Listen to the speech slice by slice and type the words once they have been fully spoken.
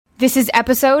This is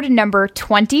episode number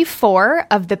 24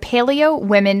 of the Paleo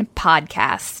Women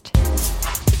Podcast.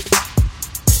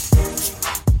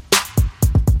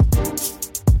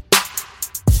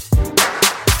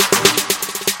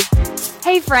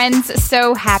 Hey friends,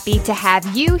 so happy to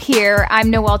have you here. I'm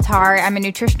Noelle Tarr. I'm a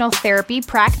nutritional therapy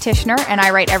practitioner, and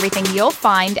I write everything you'll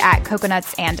find at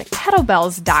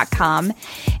coconutsandkettlebells.com.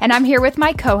 And I'm here with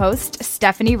my co-host,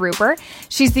 Stephanie Ruper.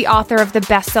 She's the author of the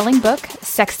best-selling book,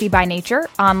 Sexy by Nature,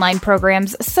 online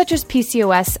programs such as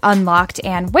PCOS Unlocked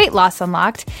and Weight Loss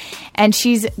Unlocked. And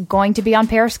she's going to be on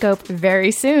Periscope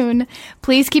very soon.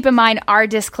 Please keep in mind our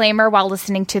disclaimer while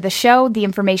listening to the show. The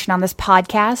information on this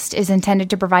podcast is intended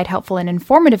to provide helpful and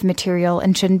informative material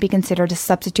and shouldn't be considered a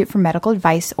substitute for medical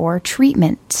advice or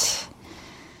treatment.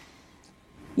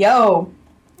 Yo.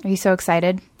 Are you so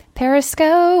excited?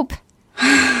 Periscope.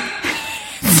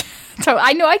 So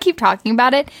I know I keep talking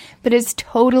about it, but it's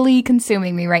totally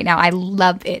consuming me right now. I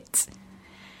love it.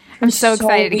 I'm so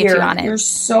excited to get you on it. You're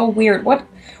so weird. What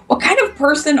kind of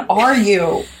person are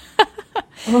you?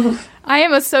 I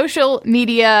am a social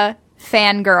media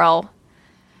fangirl.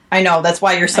 I know. That's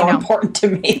why you're so important to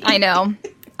me. I know.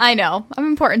 I'm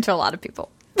important to a lot of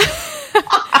people.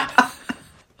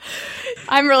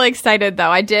 I'm really excited though.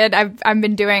 I'm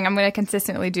going to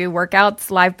consistently do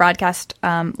workouts, live broadcast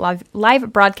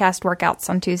workouts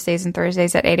on Tuesdays and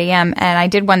Thursdays at 8 a.m. And I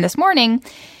did one this morning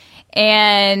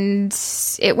and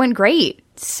it went great.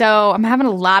 So I'm having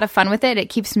a lot of fun with it. It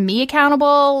keeps me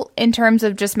accountable in terms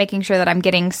of just making sure that I'm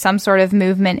getting some sort of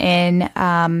movement in.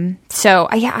 I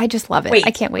just love it.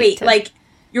 I can't wait. Like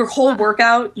your whole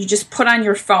workout, you just put on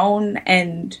your phone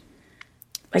and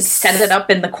like set it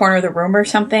up in the corner of the room or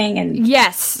something? And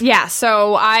yes. Yeah.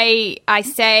 So I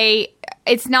say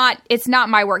it's not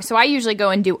my work. So I usually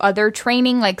go and do other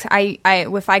training. Like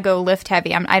if I go lift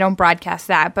heavy, I don't broadcast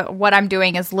that. But what I'm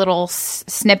doing is little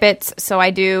snippets. So I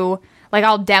do, like,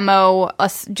 I'll demo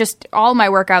just all my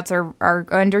workouts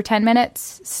are under 10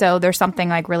 minutes. So there's something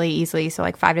like really easily. So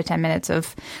like 5 to 10 minutes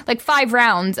of like 5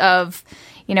 rounds of,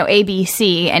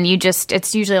 ABC, and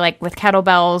it's usually like with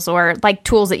kettlebells or like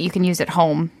tools that you can use at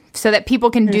home so that people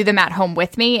can do them at home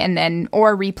with me and then,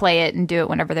 or replay it and do it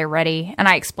whenever they're ready. And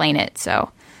I explain it.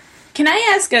 So can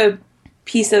I ask a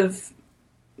piece of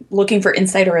looking for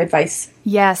insight or advice?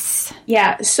 Yes.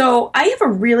 Yeah. So I have a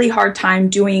really hard time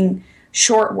doing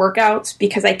short workouts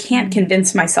because I can't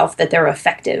convince myself that they're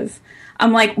effective.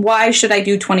 I'm like, why should I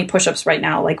do 20 push-ups right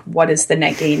now? Like, what is the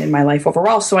net gain in my life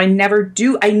overall? So I never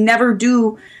do like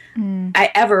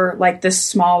the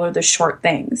small or the short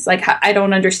things. Like, I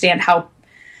don't understand how,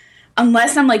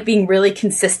 unless I'm like being really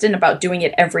consistent about doing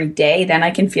it every day, then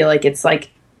I can feel like it's like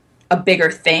a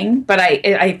bigger thing. But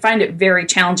I find it very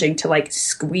challenging to like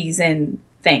squeeze in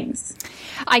things.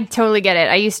 I totally get it.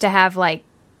 I used to have like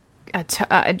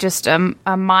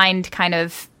a mind kind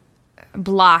of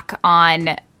block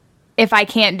on, if I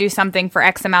can't do something for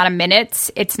X amount of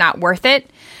minutes, it's not worth it.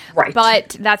 Right.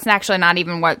 But that's actually not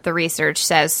even what the research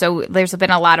says. So there's been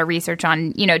a lot of research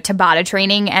on, Tabata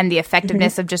training and the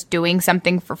effectiveness of just doing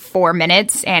something for 4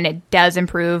 minutes. And it does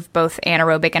improve both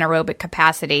anaerobic and aerobic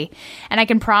capacity. And I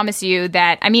can promise you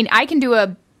that, I can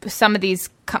do some of these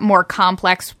more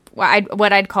complex,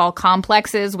 what I'd call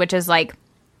complexes, which is like,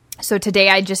 so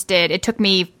today it took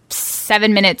me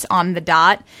 7 minutes on the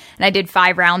dot, and I did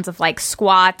 5 rounds of like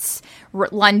squats,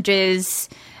 lunges,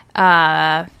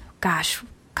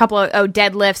 couple of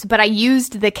deadlifts, but I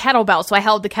used the kettlebell. So I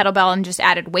held the kettlebell and just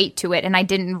added weight to it, and I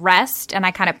didn't rest, and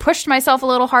I kind of pushed myself a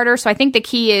little harder. So I think the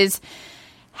key is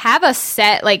have a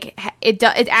set, like it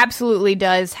absolutely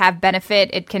does have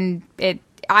benefit.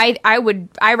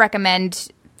 I recommend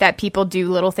that people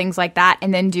do little things like that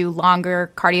and then do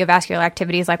longer cardiovascular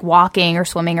activities like walking or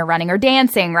swimming or running or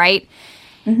dancing, right?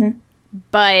 Mm-hmm.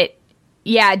 But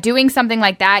yeah, doing something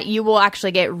like that, you will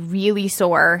actually get really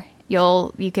sore.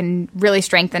 You can really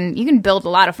strengthen. You can build a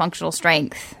lot of functional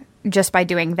strength just by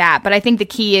doing that. But I think the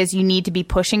key is you need to be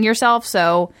pushing yourself.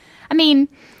 So,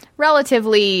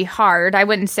 relatively hard. I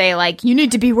wouldn't say like you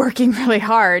need to be working really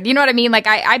hard. You know what I mean? Like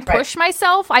I push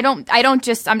myself. I don't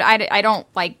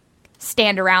like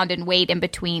stand around and wait in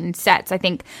between sets. I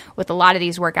think with a lot of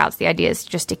these workouts, the idea is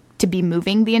just to be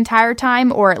moving the entire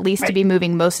time, or at least to be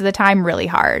moving most of the time really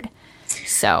hard.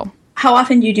 So how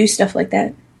often do you do stuff like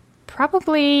that?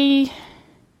 Probably.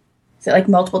 Is it like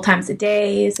multiple times a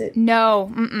day? Is it?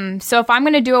 No. So if I'm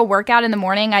going to do a workout in the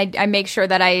morning, I make sure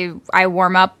that I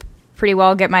warm up pretty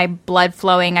well, get my blood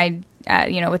flowing.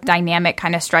 With dynamic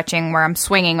kind of stretching where I'm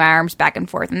swinging my arms back and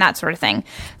forth and that sort of thing.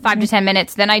 5 to 10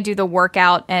 minutes. Then I do the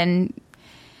workout, and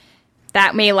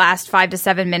that may last 5 to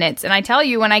 7 minutes. And I tell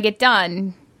you, when I get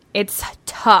done, it's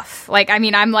tough. Like, I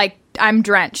mean, I'm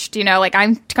drenched, you know, like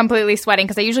I'm completely sweating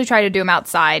because I usually try to do them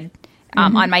outside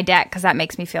on my deck because that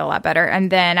makes me feel a lot better. And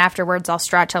then afterwards I'll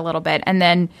stretch a little bit. And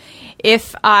then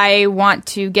if I want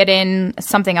to get in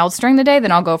something else during the day, then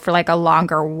I'll go for like a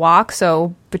longer walk.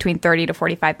 So between 30 to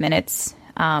 45 minutes,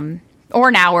 or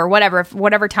an hour,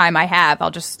 whatever time I have,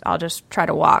 I'll just try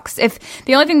to walk. If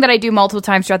the only thing that I do multiple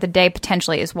times throughout the day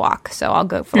potentially is walk. So I'll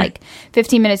go for like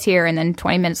 15 minutes here and then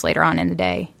 20 minutes later on in the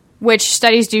day, which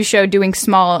studies do show doing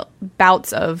small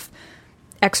bouts of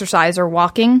exercise or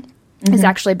walking is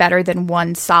actually better than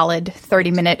one solid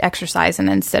 30-minute exercise and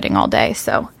then sitting all day.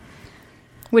 So,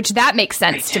 which that makes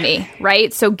sense to me,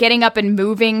 right? So getting up and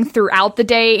moving throughout the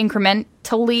day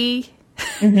incrementally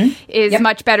is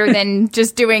much better than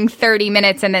just doing 30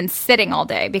 minutes and then sitting all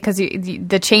day, because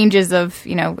the changes of,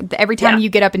 you know, every time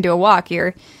you get up and do a walk,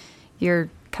 you're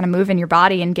kind of moving your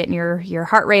body and getting your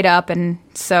heart rate up. And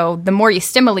so the more you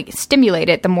stimulate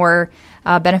it, the more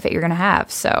benefit you're going to have.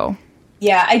 So.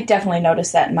 Yeah, I definitely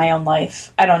noticed that in my own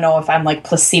life. I don't know if I'm like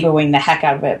placeboing the heck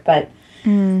out of it, but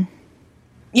you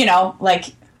know, like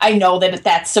I know that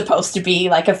that's supposed to be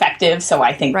like effective, so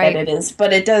I think that it is.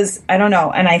 But it does, I don't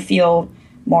know, and I feel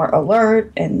more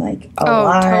alert and like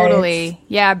alive. Oh, totally.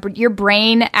 Yeah, your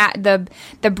brain at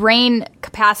the brain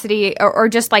capacity, or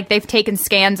just like they've taken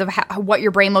scans of what your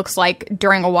brain looks like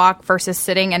during a walk versus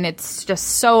sitting, and it's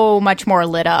just so much more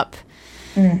lit up.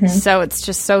 So it's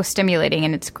just so stimulating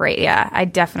and it's great. Yeah,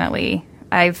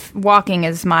 walking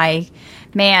is my,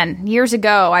 man, years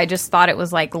ago I just thought it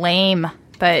was like lame,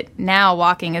 but now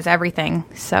walking is everything.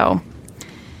 So,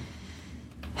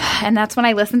 and that's when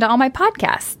I listen to all my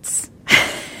podcasts.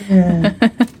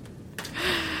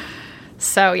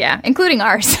 So yeah, including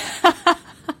ours.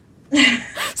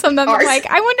 Sometimes I'm like,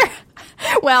 I wonder,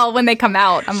 well, when they come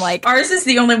out, I'm like, ours is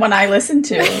the only one I listen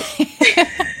to.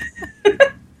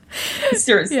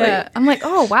 Seriously. Yeah. I'm like,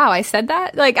 oh, wow, I said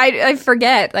that? Like, I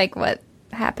forget, like, what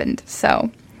happened.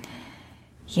 So,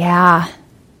 yeah.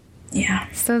 Yeah.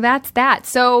 So that's that.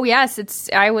 So, yes,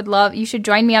 I would love, you should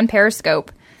join me on Periscope.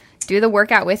 Do the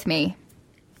workout with me.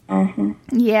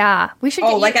 Yeah. We should.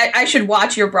 Oh, like I should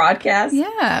watch your broadcast?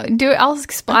 Yeah. Do it. I'll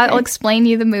explain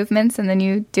you the movements and then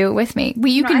you do it with me.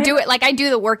 Well, you can do it, like I do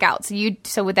the workout,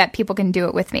 so that people can do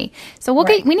it with me. So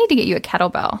we need to get you a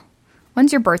kettlebell.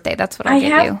 When's your birthday? That's what I'll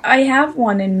get you. I have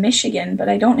one in Michigan, but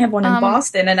I don't have one in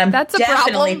Boston, and I'm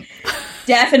definitely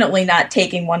not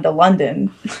taking one to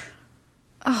London.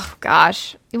 Oh,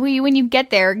 gosh. When you get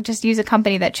there, just use a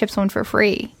company that ships one for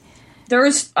free.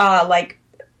 There's, like,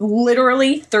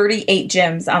 literally 38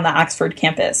 gyms on the Oxford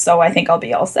campus, so I think I'll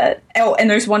be all set. Oh, and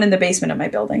there's one in the basement of my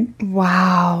building.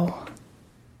 Wow.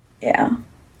 Yeah.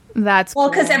 That's well,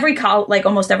 because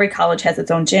almost every college has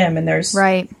its own gym, and there's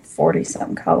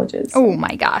 40-something colleges. Oh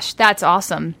my gosh, that's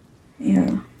awesome.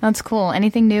 Yeah, that's cool.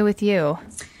 Anything new with you?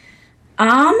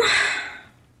 I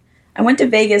went to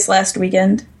Vegas last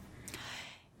weekend.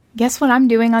 Guess what I'm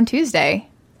doing on Tuesday?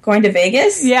 Going to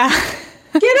Vegas? Yeah.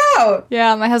 Get out.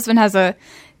 Yeah, my husband has a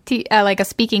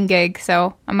speaking gig,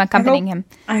 so I'm accompanying him.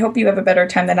 I hope you have a better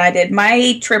time than I did.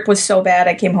 My trip was so bad,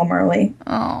 I came home early.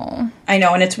 Oh. I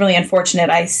know, and it's really unfortunate.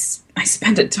 I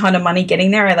spent a ton of money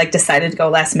getting there. I decided to go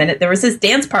last minute. There was this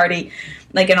dance party,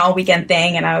 like an all weekend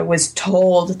thing, and I was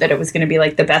told that it was going to be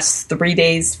like the best 4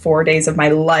 days of my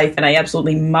life, and I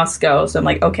absolutely must go. So I'm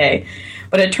like, okay.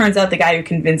 But it turns out the guy who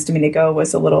convinced me to go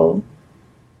was a little,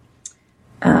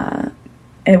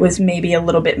 it was maybe a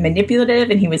little bit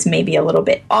manipulative, and he was maybe a little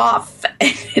bit off.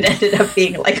 And it ended up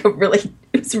being like it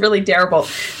was really terrible.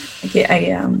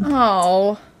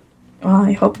 Oh. Well,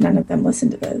 I hope none of them listen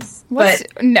to this.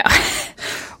 No.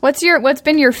 What's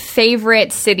been your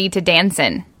favorite city to dance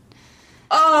in?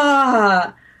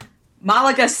 Malaga,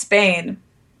 Spain.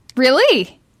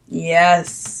 Really?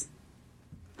 Yes.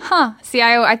 Huh. See,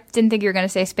 I didn't think you were going to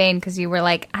say Spain because you were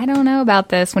like, I don't know about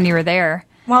this when you were there.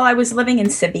 Well, I was living in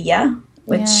Sevilla,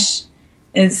 which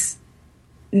is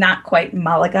not quite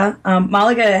Malaga.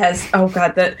 Malaga has,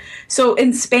 so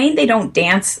in Spain they don't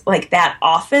dance like that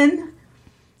often,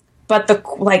 but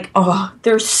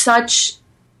they're such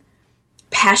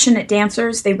passionate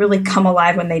dancers. They really come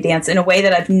alive when they dance in a way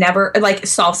that I've never, like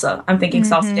salsa. I'm thinking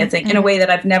salsa dancing in a way that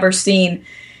I've never seen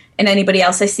in anybody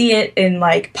else. I see it in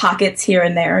like pockets here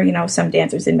and there, you know, some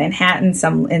dancers in Manhattan,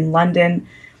 some in London,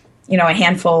 you know, a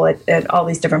handful at all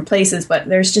these different places, but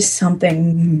there's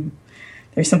something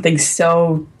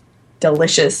so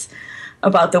delicious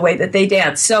about the way that they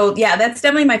dance. So yeah, that's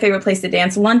definitely my favorite place to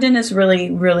dance. London is really,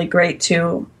 really great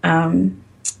too. In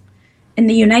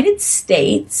the United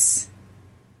States,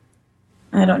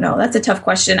 I don't know. That's a tough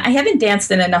question. I haven't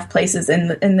danced in enough places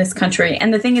in this country.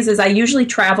 And the thing is I usually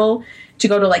travel to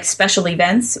go to like special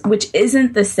events, which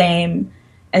isn't the same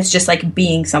as just like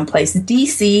being someplace.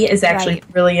 DC is actually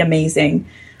really amazing.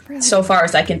 Really? So far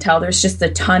as I can tell, there's just a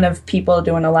ton of people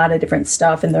doing a lot of different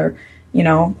stuff, and they're, you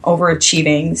know,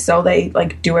 overachieving. So they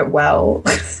like do it well.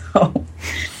 So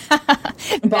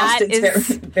Boston's very,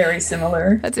 very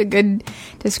similar. That's a good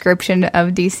description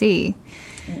of DC.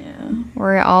 Yeah.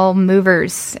 We're all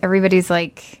movers. Everybody's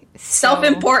like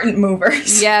self-important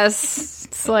movers. Yes.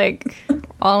 It's like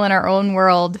all in our own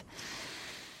world.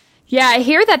 Yeah, I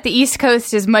hear that the East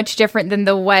Coast is much different than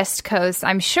the West Coast.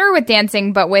 I'm sure with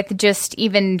dancing, but with just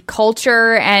even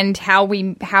culture and how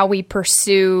we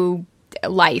pursue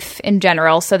life in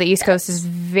general. So the East Coast is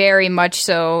very much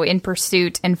so in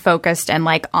pursuit and focused and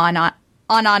like on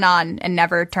and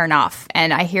never turn off.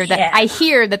 And I hear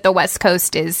that the West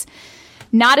Coast is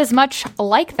not as much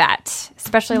like that,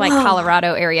 especially like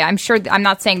Colorado area. I'm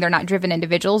not saying they're not driven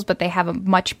individuals, but they have a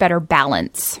much better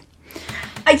balance.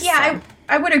 I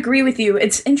would agree with you.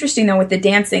 It's interesting though with the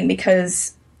dancing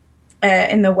because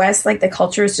in the West, like the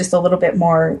culture is just a little bit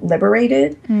more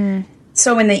liberated. Mm.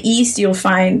 So in the East, you'll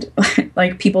find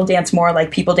like people dance more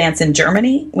like people dance in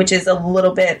Germany, which is a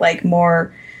little bit like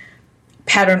more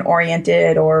pattern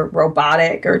oriented or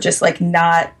robotic or just like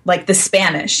not like the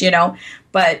Spanish, you know,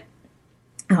 but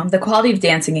the quality of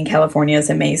dancing in California is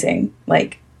amazing.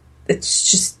 Like, it's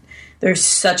just, there's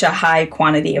such a high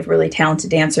quantity of really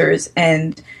talented dancers.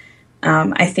 And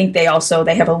I think they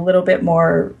have a little bit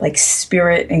more, like,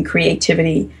 spirit and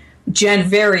creativity,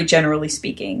 very generally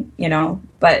speaking, you know.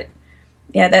 But,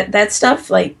 yeah, that stuff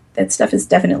is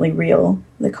definitely real,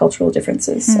 the cultural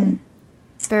differences. So.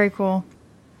 Very cool.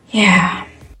 Yeah.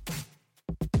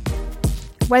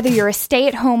 Whether you're a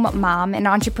stay-at-home mom, an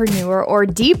entrepreneur, or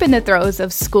deep in the throes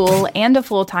of school and a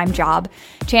full-time job,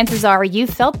 chances are you've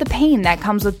felt the pain that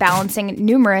comes with balancing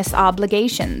numerous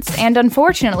obligations. And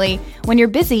unfortunately, when you're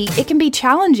busy, it can be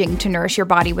challenging to nourish your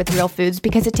body with real foods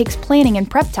because it takes planning and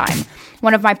prep time.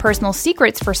 One of my personal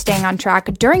secrets for staying on track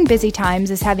during busy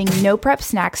times is having no prep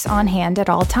snacks on hand at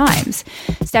all times.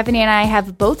 Stephanie and I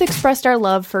have both expressed our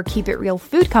love for Keep It Real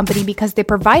Food Company because they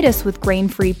provide us with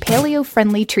grain-free,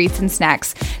 paleo-friendly treats and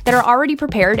snacks that are already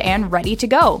prepared and ready to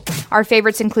go. Our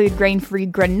favorites include grain-free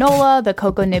granola, the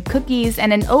cocoa nib cookies,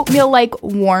 and an oatmeal-like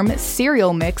warm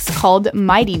cereal mix called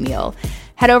Mighty Meal.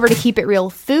 Head over to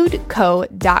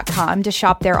keepitrealfoodco.com to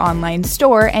shop their online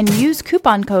store and use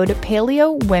coupon code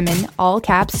PALEOWOMEN, all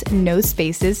caps, no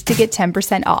spaces, to get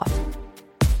 10% off.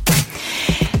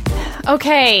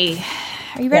 Okay.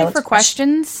 Are you ready for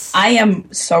questions? I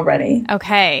am so ready.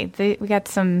 Okay. We got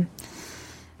some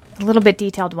a little bit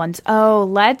detailed ones. Oh,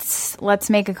 let's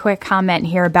make a quick comment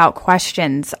here about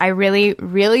questions. I really,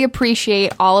 really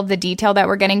appreciate all of the detail that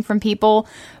we're getting from people.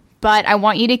 But I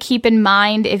want you to keep in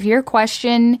mind if you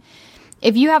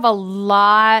have a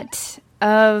lot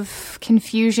of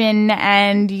confusion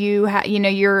and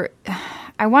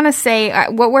I want to say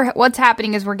what's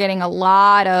happening is we're getting a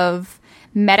lot of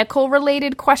medical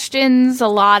related questions, a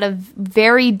lot of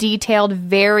very detailed,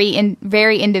 very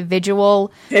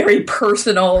individual, very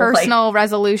personal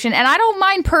resolution. And I don't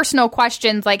mind personal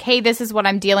questions like, hey, this is what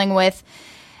I'm dealing with.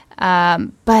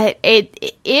 But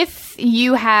if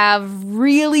you have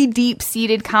really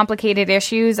deep-seated, complicated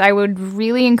issues, I would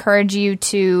really encourage you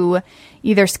to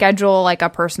either schedule like a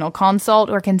personal consult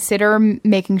or consider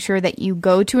making sure that you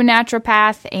go to a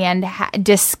naturopath and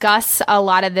discuss a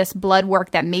lot of this blood work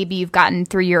that maybe you've gotten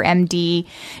through your MD,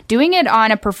 doing it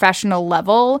on a professional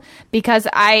level, because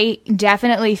I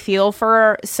definitely feel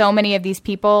for so many of these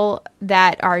people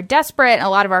that are desperate, a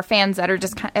lot of our fans that are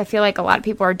just, I feel like a lot of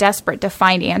people are desperate to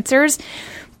find answers.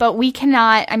 But we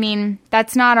cannot,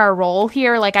 that's not our role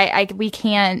here. Like, we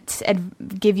can't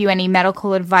give you any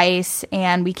medical advice,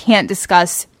 and we can't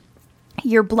discuss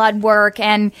your blood work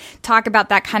and talk about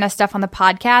that kind of stuff on the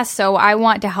podcast. So I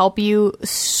want to help you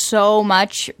so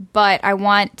much, but I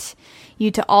want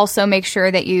you to also make sure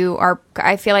that you are,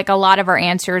 I feel like a lot of our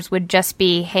answers would just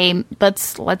be, hey,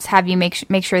 let's have you make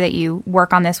sure that you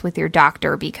work on this with your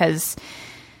doctor, because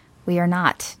we are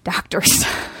not doctors.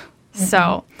 Mm-hmm.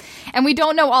 So, and we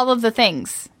don't know all of the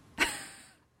things.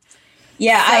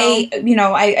 Yeah,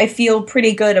 so, I feel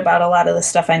pretty good about a lot of the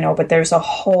stuff I know, but there's a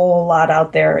whole lot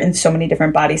out there in so many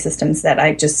different body systems that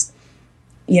I just,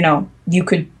 you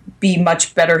could be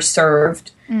much better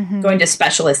served going to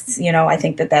specialists. I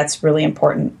think that's really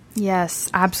important. Yes,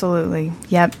 absolutely.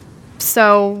 Yep.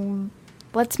 So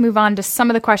let's move on to some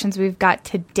of the questions we've got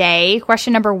today.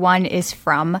 Question number 1 is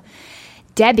from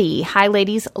Debbie. Hi,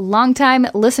 ladies. Longtime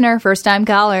listener, first-time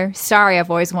caller. Sorry,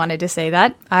 I've always wanted to say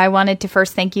that. I wanted to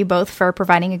first thank you both for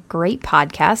providing a great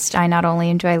podcast. I not only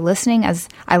enjoy listening, as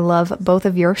I love both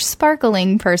of your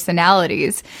sparkling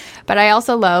personalities, but I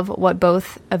also love what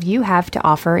both of you have to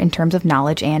offer in terms of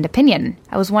knowledge and opinion.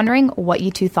 I was wondering what you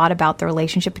two thought about the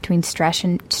relationship between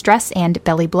stress and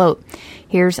belly bloat.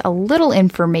 Here's a little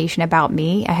information about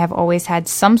me. I have always had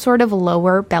some sort of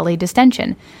lower belly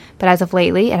distension, but as of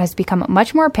lately, it has become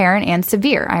much more apparent and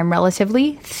severe. I am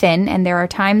relatively thin, and there are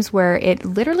times where it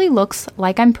literally looks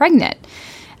like I'm pregnant.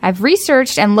 I've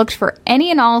researched and looked for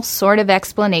any and all sort of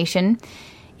explanation.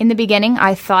 In the beginning,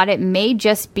 I thought it may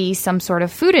just be some sort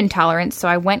of food intolerance, so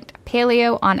I went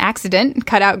paleo on accident,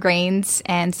 cut out grains,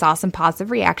 and saw some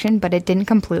positive reaction, but it didn't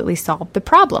completely solve the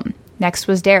problem. Next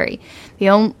was dairy.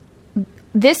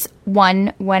 This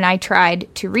one, when I tried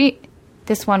to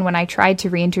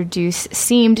reintroduce,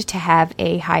 seemed to have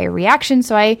a higher reaction,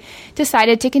 so I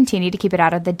decided to continue to keep it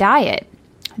out of the diet.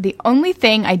 The only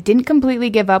thing I didn't completely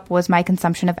give up was my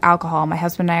consumption of alcohol. My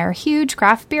husband and I are huge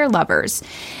craft beer lovers,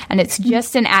 and it's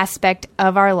just an aspect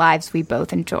of our lives we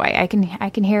both enjoy. I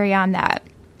can hear you on that.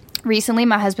 Recently,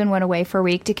 my husband went away for a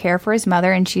week to care for his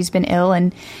mother, and she's been ill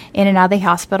and in and out of the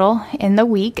hospital. In the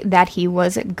week that he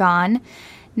was gone,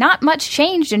 not much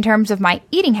changed in terms of my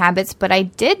eating habits, but I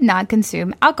did not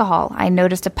consume alcohol. I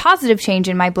noticed a positive change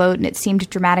in my bloat, and it seemed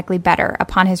dramatically better.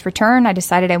 Upon his return, I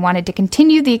decided I wanted to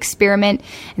continue the experiment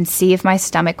and see if my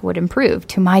stomach would improve.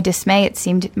 To my dismay, it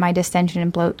seemed my distension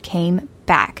and bloat came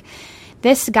back.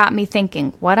 This got me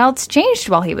thinking, what else changed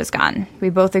while he was gone? We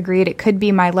both agreed it could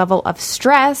be my level of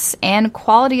stress and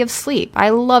quality of sleep.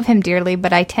 I love him dearly,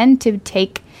 but I tend to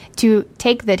take the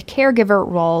caregiver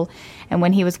role, and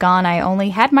when he was gone, I only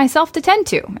had myself to tend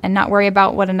to and not worry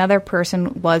about what another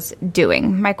person was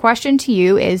doing. My question to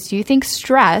you is, do you think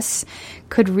stress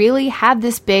could really have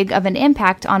this big of an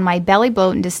impact on my belly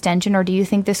bloat and distension, or do you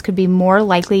think this could be more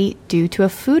likely due to a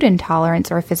food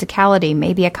intolerance or a physicality,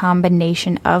 maybe a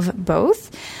combination of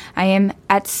both? I am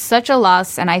at such a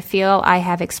loss, and I feel I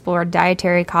have explored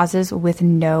dietary causes with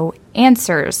no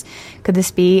answers. Could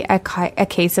this be a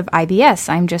case of IBS?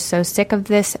 I'm just so sick of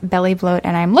this belly bloat,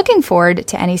 and I'm looking forward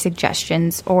to any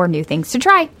suggestions or new things to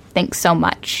try. Thanks so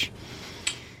much.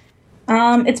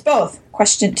 It's both.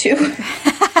 Question 2.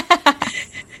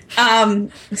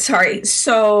 Sorry.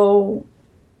 So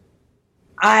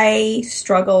I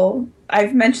struggle.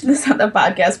 I've mentioned this on the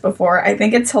podcast before. I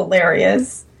think it's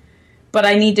hilarious, but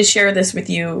I need to share this with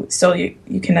you so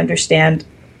you can understand.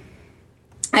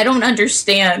 I don't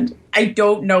understand. I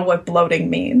don't know what bloating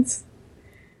means.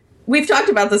 We've talked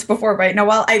about this before, right,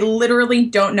 Noelle? I literally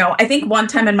don't know. I think one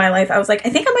time in my life I was like, I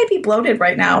think I might be bloated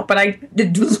right now, but I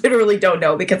literally don't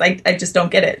know because I just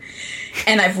don't get it.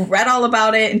 And I've read all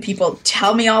about it and people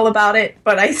tell me all about it,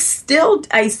 but I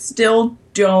still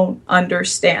don't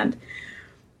understand.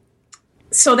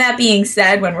 So that being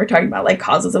said, when we're talking about like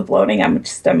causes of bloating, I'm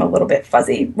a little bit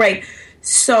fuzzy, right?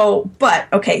 So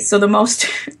the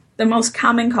most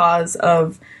common cause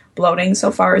of bloating,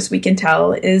 so far as we can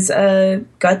tell, is a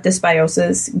gut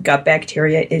dysbiosis, gut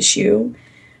bacteria issue.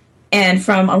 And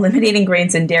from eliminating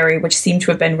grains and dairy, which seem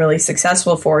to have been really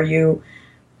successful for you,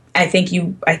 I think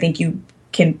you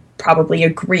can probably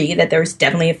agree that there's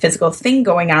definitely a physical thing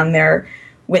going on there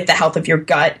with the health of your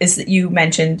gut. Is that you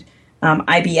mentioned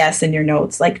IBS in your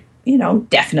notes, like,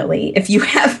 definitely. If you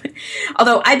have,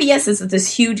 although IBS is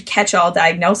this huge catch-all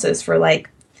diagnosis for like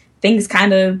things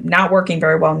kind of not working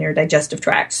very well in your digestive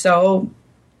tract. So,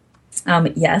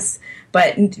 yes,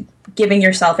 but giving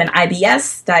yourself an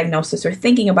IBS diagnosis or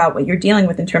thinking about what you're dealing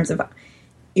with in terms of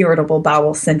irritable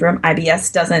bowel syndrome, IBS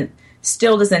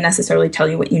still doesn't necessarily tell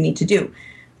you what you need to do.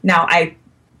 Now, I'm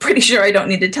pretty sure I don't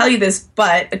need to tell you this,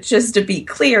 but just to be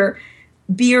clear,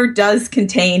 beer does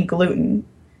contain gluten.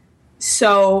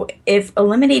 So if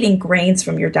eliminating grains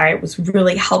from your diet was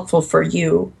really helpful for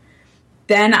you,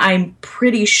 then I'm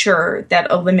pretty sure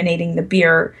that eliminating the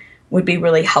beer would be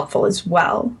really helpful as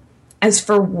well. As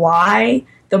for why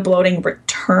the bloating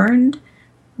returned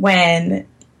when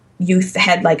you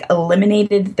had like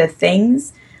eliminated the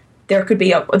things, there could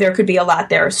be a lot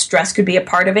there. Stress could be a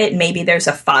part of it. Maybe there's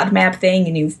a FODMAP thing,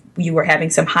 and you were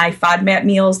having some high FODMAP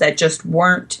meals that just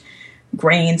weren't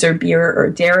grains or beer or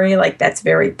dairy. Like, that's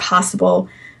very possible.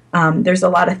 There's a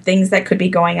lot of things that could be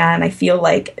going on. I feel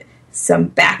like some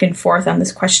back and forth on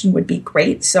this question would be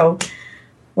great. So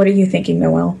what are you thinking,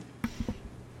 Noelle?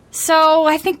 So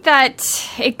I think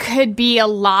that it could be a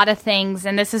lot of things,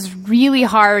 and this is really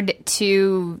hard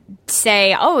to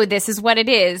say, oh, this is what it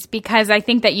is, because I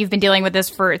think that you've been dealing with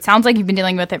this it sounds like you've been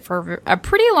dealing with it for a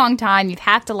pretty long time. You've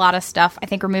hacked a lot of stuff. I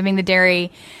think removing the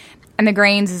dairy and the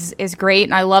grains is great,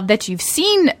 and I love that you've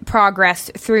seen progress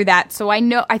through that. So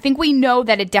I think we know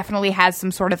that it definitely has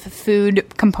some sort of food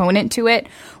component to it.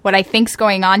 What I think's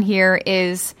going on here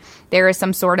is there is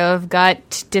some sort of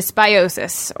gut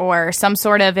dysbiosis or some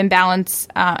sort of imbalance.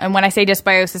 And when I say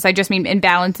dysbiosis, I just mean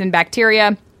imbalance in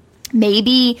bacteria.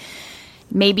 Maybe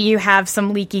you have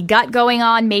some leaky gut going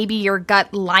on. Maybe your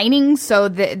gut lining, so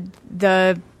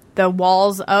the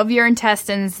walls of your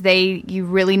intestines, you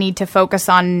really need to focus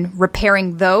on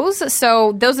repairing those.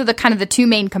 So those are the kind of the two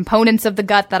main components of the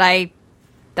gut that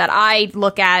I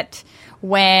look at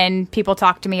when people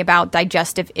talk to me about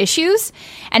digestive issues.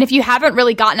 And if you haven't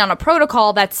really gotten on a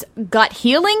protocol that's gut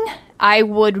healing, I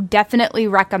would definitely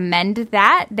recommend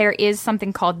that. There is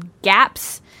something called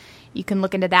GAPS. You can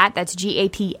look into that. That's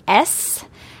GAPS.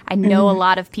 I know a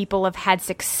lot of people have had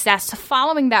success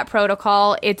following that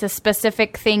protocol. It's a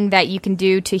specific thing that you can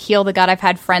do to heal the gut. I've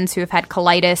had friends who have had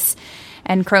colitis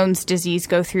and Crohn's disease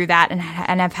go through that and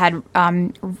have had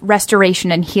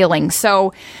restoration and healing.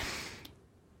 So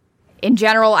in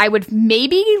general, I would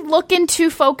maybe look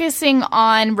into focusing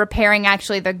on repairing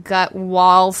actually the gut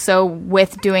wall. So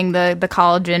with doing the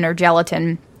collagen or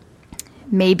gelatin,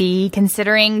 maybe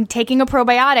considering taking a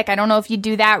probiotic. I don't know if you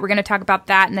do that. We're going to talk about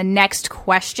that in the next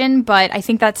question, but I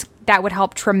think that would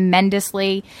help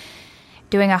tremendously,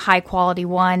 doing a high quality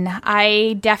one.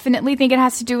 I definitely think it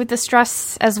has to do with the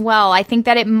stress as well. I think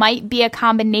that it might be a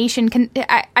combination.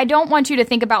 I don't want you to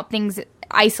think about things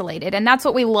isolated, and that's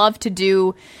what we love to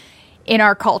do in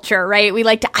our culture, right? We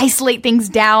like to isolate things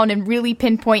down and really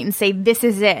pinpoint and say, this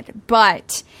is it.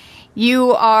 But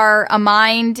you are a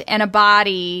mind and a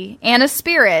body and a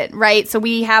spirit, right? So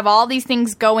we have all these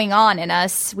things going on in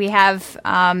us. We have,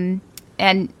 and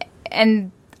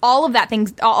all of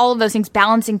those things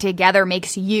balancing together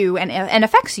makes you and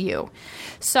affects you.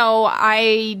 So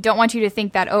I don't want you to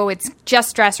think that, oh, it's just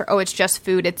stress or, oh, it's just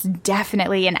food. It's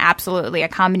definitely and absolutely a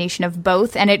combination of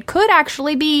both. And it could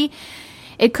actually be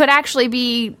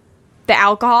the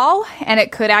alcohol, and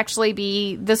it could actually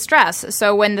be the stress.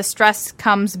 So when the stress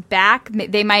comes back,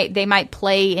 they might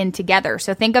play in together.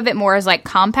 So think of it more as like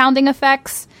compounding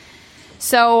effects.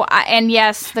 So, and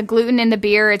yes, the gluten in the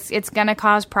beer, it's going to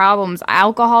cause problems.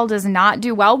 Alcohol does not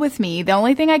do well with me. The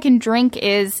only thing I can drink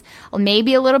is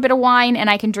maybe a little bit of wine, and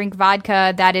I can drink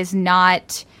vodka that is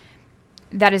not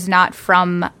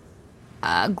from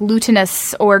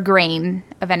glutinous or grain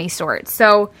of any sort.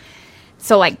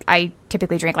 So like I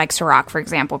typically drink like Ciroc, for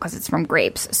example, because it's from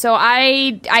grapes. So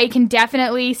I can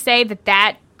definitely say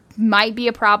that might be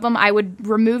a problem. I would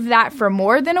remove that for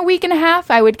more than a week and a half.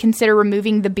 I would consider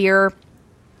removing the beer,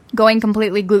 going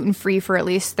completely gluten-free for at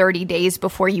least 30 days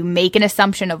before you make an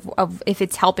assumption of if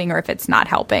it's helping or if it's not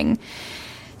helping.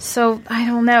 So I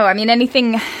don't know. I mean,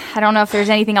 I don't know if there's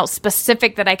anything else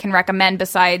specific that I can recommend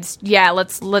besides,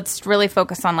 let's really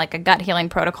focus on like a gut healing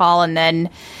protocol, and then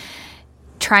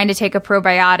trying to take a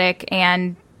probiotic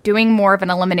and doing more of an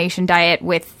elimination diet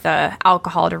with the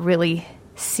alcohol to really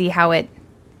see how it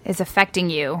is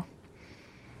affecting you.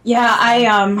 Yeah,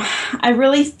 I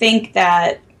really think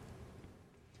that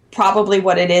probably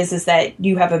what it is that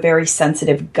you have a very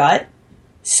sensitive gut.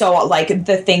 So like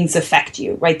the things affect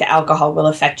you, right? The alcohol will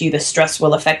affect you. The stress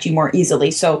will affect you more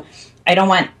easily. So I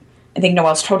think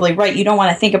Noelle's totally right. You don't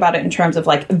want to think about it in terms of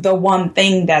like the one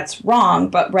thing that's wrong,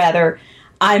 but rather,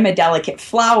 I'm a delicate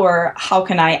flower. How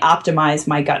can I optimize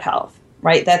my gut health?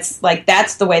 Right? That's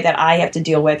the way that I have to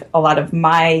deal with a lot of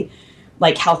my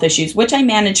like health issues, which I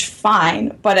manage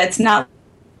fine, but it's not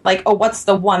like, oh, what's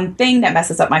the one thing that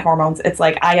messes up my hormones? It's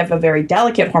like, I have a very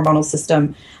delicate hormonal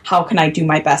system. How can I do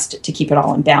my best to keep it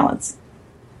all in balance?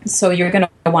 So you're going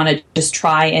to want to just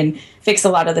try and fix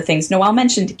a lot of the things. Noelle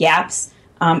mentioned GAPS.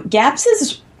 GAPS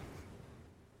is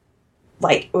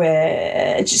like,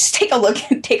 just take a look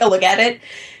at it.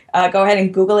 Go ahead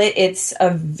and Google it. It's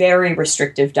a very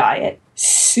restrictive diet.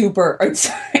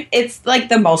 It's like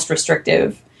the most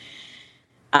restrictive.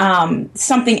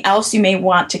 Something else you may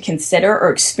want to consider or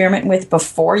experiment with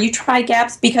before you try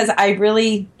GAPS, because I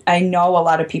know a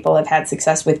lot of people have had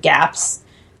success with GAPS.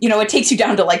 You know, it takes you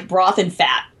down to like broth and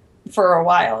fat for a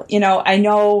while. You know, I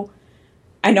know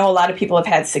a lot of people have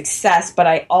had success, but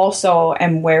I also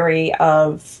am wary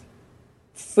of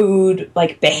food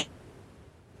like behavior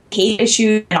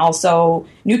issues and also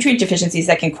nutrient deficiencies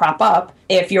that can crop up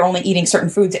if you're only eating certain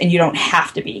foods and you don't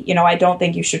have to be. You know, I don't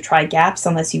think you should try GAPS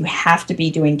unless you have to be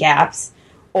doing GAPS,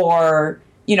 or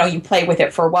you play with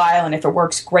it for a while, and if it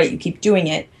works, great, you keep doing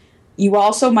it. You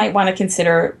also might want to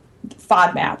consider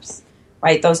FODMAPs,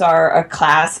 right? Those are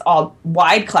a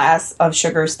wide class of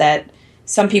sugars that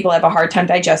some people have a hard time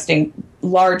digesting,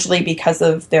 largely because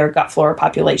of their gut flora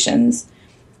populations.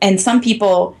 And some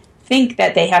people think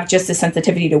that they have just a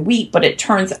sensitivity to wheat, but it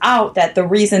turns out that the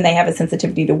reason they have a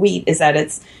sensitivity to wheat is that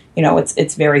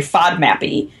it's very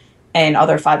FODMAPy, and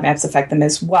other FODMAPs affect them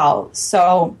as well.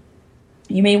 So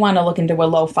you may want to look into a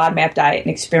low FODMAP diet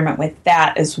and experiment with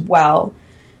that as well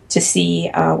to see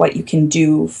what you can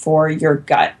do for your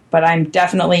gut. But I'm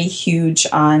definitely huge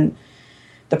on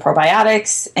the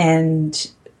probiotics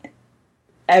and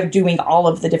doing all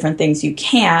of the different things you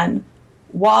can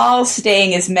while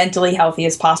staying as mentally healthy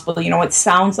as possible. It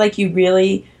sounds like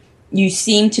you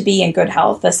seem to be in good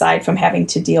health aside from having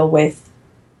to deal with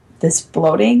this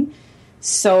bloating.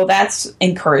 So that's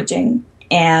encouraging.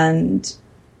 And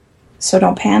so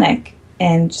don't panic,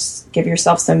 and just give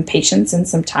yourself some patience and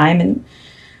some time and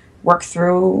work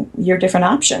through your different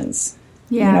options.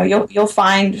 Yeah. You'll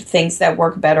find things that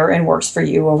work better and works for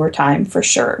you over time, for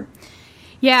sure.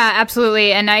 Yeah,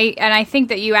 absolutely. And I think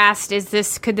that you asked,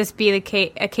 could this be a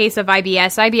case of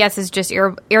IBS? IBS is just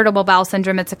irritable bowel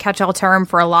syndrome. It's a catch-all term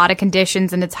for a lot of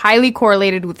conditions, and it's highly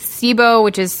correlated with SIBO,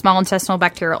 which is small intestinal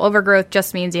bacterial overgrowth.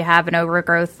 Just means you have an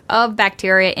overgrowth of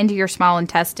bacteria into your small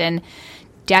intestine.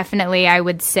 Definitely, I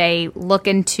would say look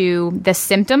into the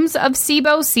symptoms of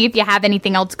SIBO. See if you have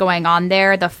anything else going on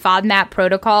there. The FODMAP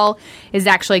protocol is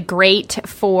actually great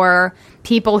for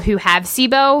people who have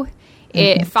SIBO.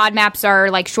 FODMAPs are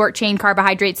like short-chain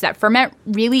carbohydrates that ferment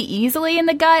really easily in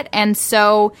the gut, and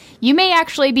so you may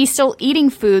actually be still eating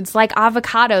foods like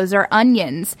avocados or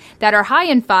onions that are high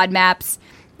in FODMAPs.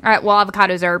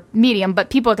 Avocados are medium, but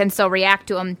people can still react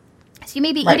to them. So you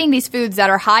may be eating these foods that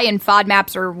are high in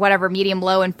FODMAPs or whatever,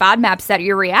 medium-low in FODMAPs that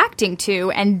you're reacting to,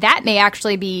 and that may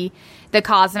actually be the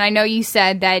cause. And I know you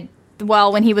said that,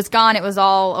 well, when he was gone, it was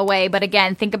all away. But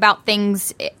again, think about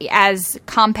things as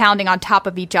compounding on top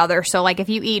of each other. So like if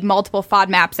you eat multiple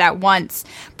FODMAPs at once,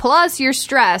 plus you're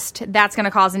stressed, that's going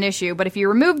to cause an issue. But if you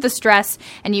remove the stress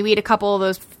and you eat a couple of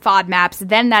those FODMAPs,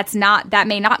 then that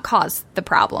may not cause the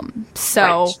problem.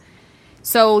 So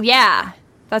yeah.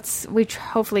 We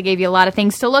hopefully gave you a lot of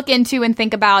things to look into and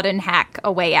think about and hack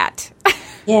away at.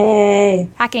 Yay.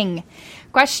 Hacking.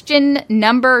 Question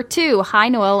number 2. Hi,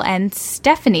 Noel and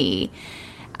Stephanie.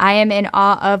 I am in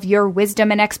awe of your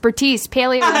wisdom and expertise.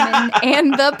 Paleo Women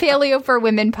and the Paleo for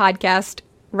Women podcast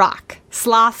rock.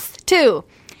 Sloth 2.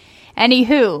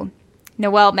 Anywho,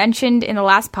 Noel mentioned in the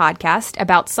last podcast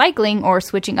about cycling or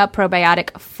switching up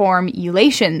probiotic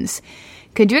formulations.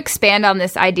 Could you expand on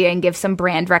this idea and give some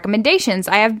brand recommendations?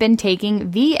 I have been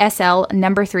taking VSL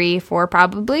number 3 for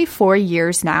probably 4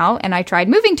 years now, and I tried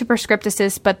moving to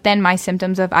Prescripticist, but then my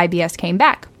symptoms of IBS came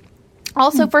back.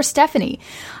 Also for Stephanie,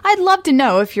 I'd love to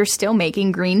know if you're still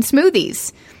making green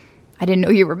smoothies. I didn't know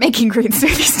you were making green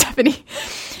smoothies, Stephanie.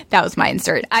 That was my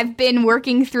insert. I've been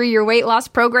working through your weight loss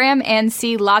program and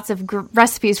see lots of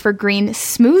recipes for green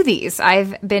smoothies.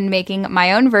 I've been making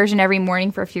my own version every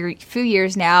morning for a few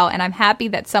years now, and I'm happy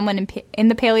that someone in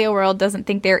the paleo world doesn't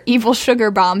think they're evil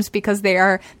sugar bombs, because they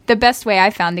are the best way I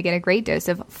found to get a great dose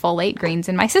of folate greens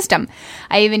in my system.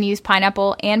 I even use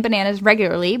pineapple and bananas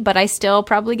regularly, but I still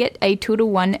probably get a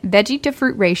 2-to-1 veggie to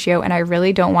fruit ratio, and I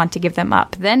really don't want to give them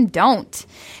up. Then don't.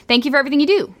 Thank you for everything you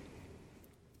do.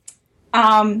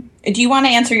 Do you want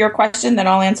to answer your question? Then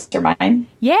I'll answer mine.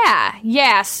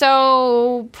 Yeah.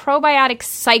 So probiotic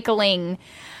cycling.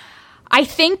 I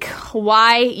think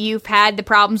why you've had the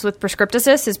problems with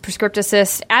Prescripticist is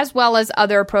Prescripticist, as well as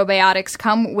other probiotics,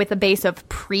 come with a base of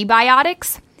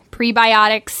prebiotics.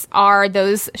 Prebiotics are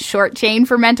those short-chain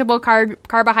fermentable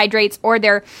carbohydrates, or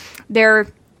they're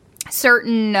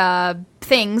certain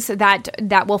things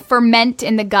that will ferment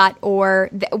in the gut,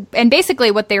 and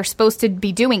basically what they're supposed to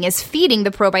be doing is feeding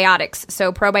the probiotics.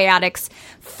 So probiotics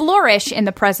flourish in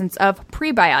the presence of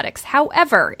prebiotics.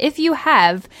 However, if you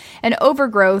have an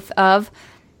overgrowth of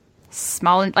a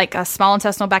small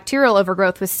intestinal bacterial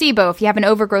overgrowth with SIBO, if you have an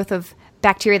overgrowth of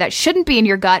bacteria that shouldn't be in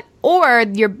your gut, or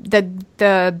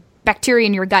the bacteria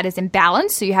in your gut is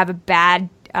imbalanced, so you have a bad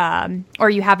or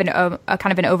you have a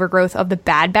kind of an overgrowth of the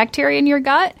bad bacteria in your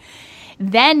gut,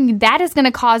 then that is going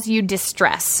to cause you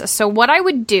distress. So what I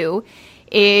would do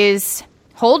is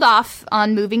hold off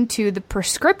on moving to the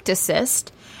Prescripticist.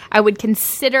 I would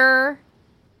consider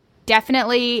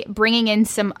definitely bringing in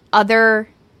some other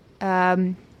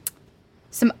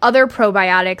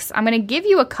probiotics. I'm going to give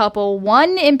you a couple.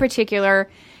 One in particular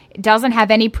doesn't have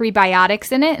any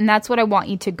prebiotics in it, and that's what I want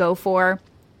you to go for.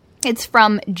 It's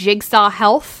from Jigsaw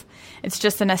Health, It's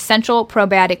just an essential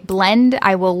probiotic blend.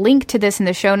 I will link to this in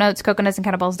the show notes,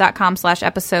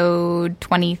 coconutsandkettlebells.com/episode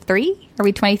 23. Are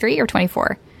we 23 or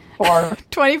 24?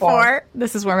 24.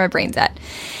 This is where my brain's at.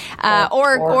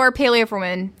 Or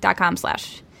paleoforwomen.com/.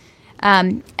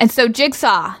 And so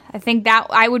Jigsaw, I think that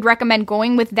I would recommend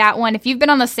going with that one. If you've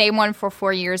been on the same one for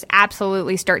 4 years,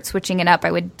 absolutely start switching it up.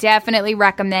 I would definitely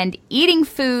recommend eating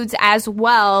foods as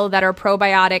well that are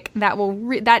probiotic.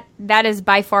 That is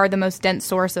by far the most dense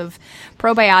source of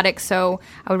probiotics. So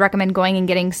I would recommend going and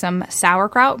getting some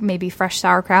sauerkraut, maybe fresh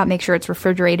sauerkraut. Make sure it's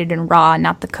refrigerated and raw,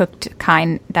 not the cooked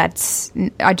kind that's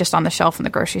just on the shelf in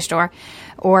the grocery store.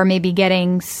 Or maybe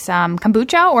getting some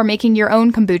kombucha or making your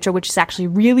own kombucha, which is actually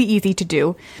really easy to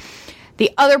do.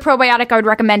 The other probiotic I would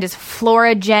recommend is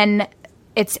Floragen.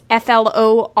 It's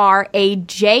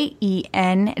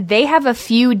Floragen. They have a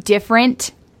few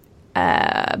different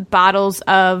bottles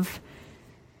of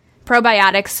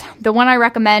probiotics. The one I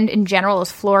recommend in general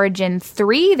is Floragen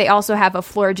 3. They also have a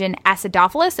Floragen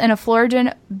acidophilus and a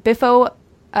Floragen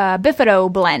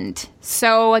bifido blend.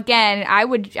 So again, I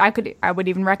would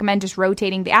even recommend just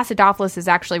rotating. The acidophilus is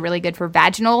actually really good for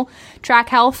vaginal tract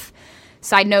health.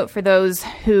 Side note for those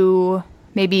who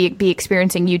maybe be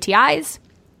experiencing UTIs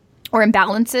or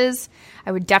imbalances,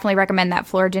 I would definitely recommend that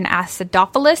Floragen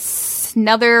acidophilus.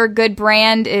 Another good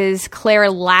brand is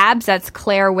Claire Labs. That's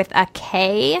Claire with a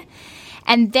K.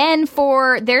 And then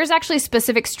there's actually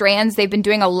specific strands. They've been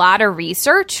doing a lot of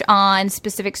research on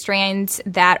specific strands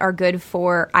that are good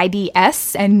for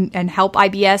IBS and help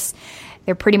IBS.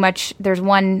 They're pretty much, there's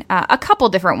a couple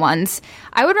different ones.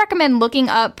 I would recommend looking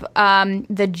up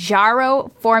the Jarrow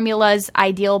Formulas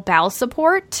Ideal Bowel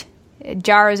Support.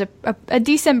 Jarrow is a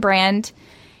decent brand,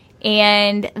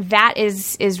 and that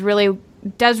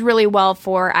does really well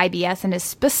for IBS and is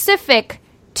specific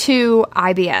to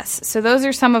IBS. So those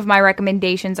are some of my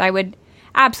recommendations. I would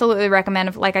absolutely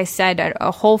recommend, like I said,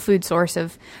 a whole food source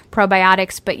of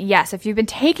probiotics. But yes, if you've been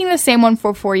taking the same one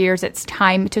for 4 years, it's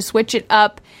time to switch it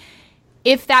up.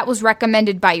 If that was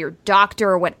recommended by your doctor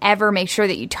or whatever, make sure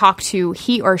that you talk to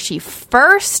he or she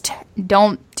first.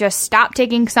 Don't just stop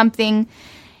taking something.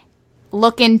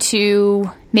 Look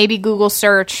into, maybe Google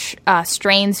search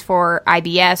strains for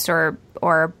IBS or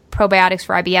probiotics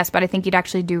for IBS, but I think you'd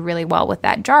actually do really well with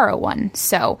that Jarrow one.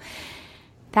 So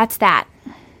that's that.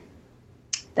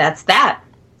 That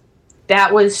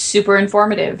was super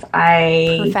informative.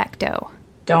 Perfecto.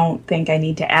 Don't think I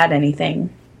need to add anything.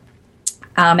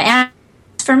 And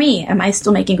for me, am I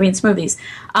still making green smoothies?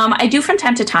 I do from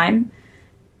time to time.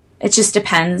 It just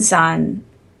depends on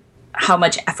how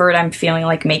much effort I'm feeling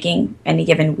like making any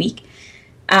given week.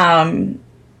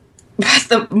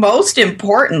 But most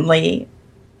importantly,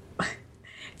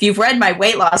 if you've read my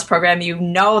weight loss program, you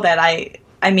know that I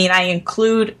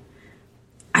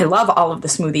love all of the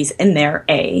smoothies in there,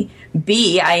 A.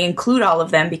 B, I include all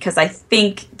of them because I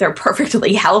think they're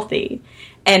perfectly healthy.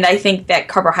 And I think that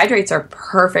carbohydrates are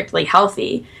perfectly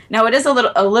healthy. Now, it is a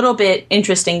little bit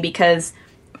interesting because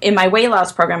in my weight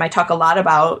loss program, I talk a lot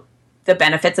about the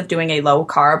benefits of doing a low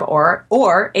carb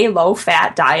or a low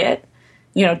fat diet,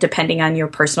 depending on your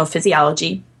personal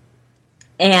physiology.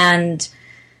 And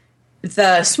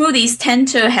the smoothies tend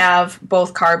to have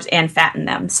both carbs and fat in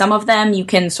them. Some of them you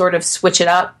can sort of switch it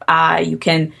up. You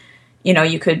could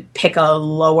pick a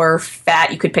lower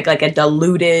fat. You could pick like you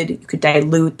could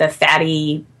dilute the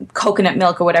fatty coconut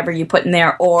milk or whatever you put in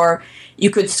there. Or you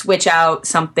could switch out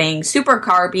something super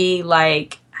carby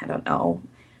like, I don't know,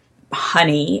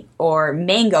 honey or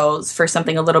mangoes for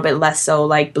something a little bit less so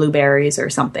like blueberries or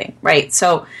something, right?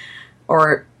 So,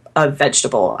 or a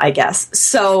vegetable, I guess.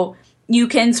 So you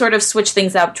can sort of switch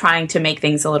things up, trying to make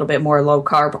things a little bit more low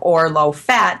carb or low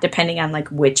fat, depending on like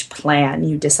which plan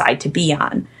you decide to be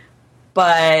on.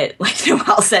 But like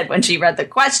Noelle said when she read the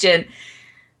question,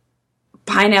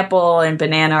 pineapple and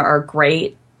banana are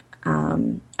great.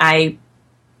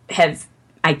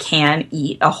 I can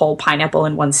eat a whole pineapple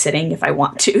in one sitting if I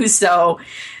want to. So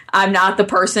I'm not the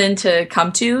person to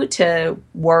come to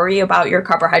worry about your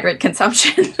carbohydrate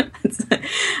consumption.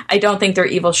 I don't think they're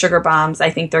evil sugar bombs.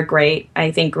 I think they're great. I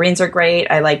think greens are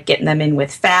great. I like getting them in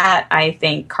with fat. I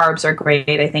think carbs are great.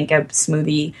 I think a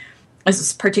smoothie,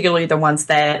 particularly the ones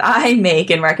that I make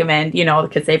and recommend,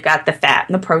 because they've got the fat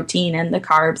and the protein and the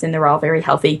carbs and they're all very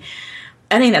healthy.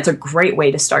 I think that's a great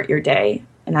way to start your day.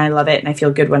 And I love it. And I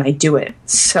feel good when I do it.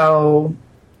 So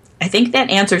I think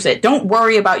that answers it. Don't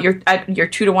worry about your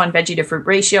 2-to-1 veggie to fruit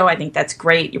ratio. I think that's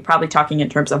great. You're probably talking in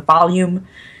terms of volume,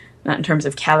 not in terms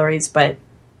of calories, but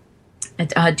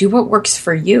do what works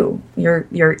for you.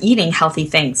 You're eating healthy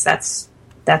things. That's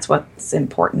what's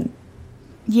important.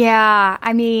 Yeah,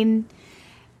 I mean,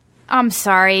 I'm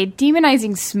sorry.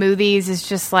 Demonizing smoothies is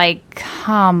just like,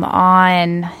 come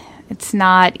on. It's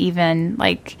not even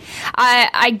like,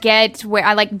 I get where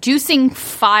I like juicing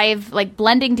 5, like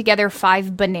blending together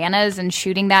 5 bananas and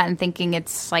shooting that and thinking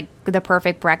it's like the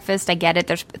perfect breakfast. I get it.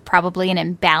 There's probably an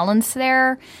imbalance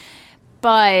there.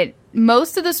 But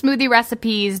most of the smoothie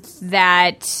recipes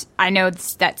that I know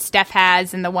that Steph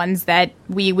has and the ones that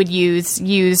we would use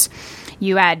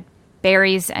you add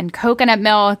berries and coconut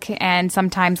milk and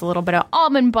sometimes a little bit of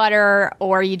almond butter,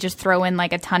 or you just throw in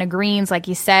like a ton of greens. Like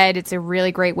you said, it's a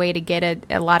really great way to get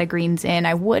a lot of greens in.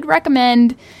 I would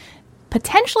recommend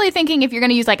potentially thinking if you're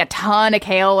going to use like a ton of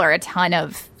kale or a ton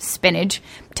of spinach,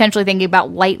 potentially thinking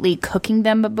about lightly cooking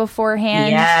them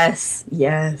beforehand.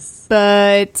 Yes.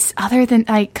 But other than,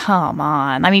 like, come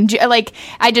on. I mean, like,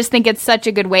 I just think it's such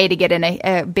a good way to get in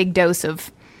a big dose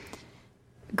of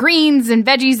greens and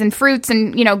veggies and fruits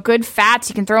and, you know, good fats.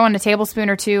 You can throw in a tablespoon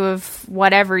or 2 of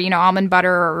whatever, you know, almond butter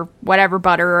or whatever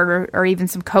butter or even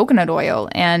some coconut oil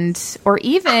or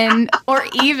even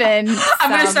I'm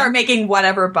going to start making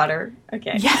whatever butter.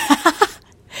 Okay. Yeah.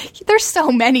 There's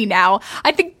so many now.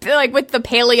 I think like with the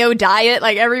paleo diet,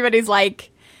 like everybody's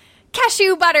like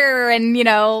cashew butter and, you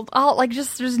know, all like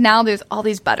there's all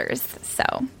these butters. So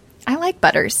I like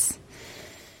butters,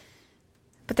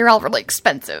 but they're all really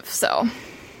expensive. So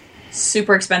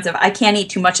super expensive. I can't eat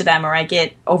too much of them or I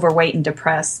get overweight and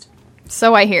depressed.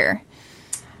 So I hear.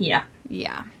 Yeah.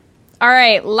 All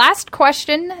right. Last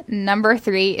question, number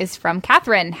 3, is from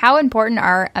Catherine. How important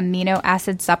are amino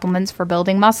acid supplements for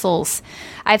building muscles?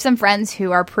 I have some friends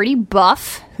who are pretty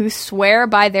buff who swear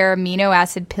by their amino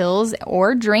acid pills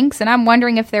or drinks, and I'm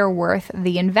wondering if they're worth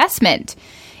the investment.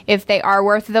 If they are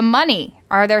worth the money,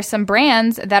 are there some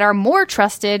brands that are more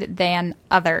trusted than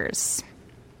others?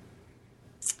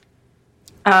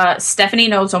 Stephanie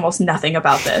knows almost nothing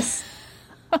about this.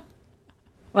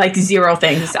 Like 0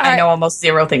 things. I know almost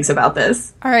 0 things about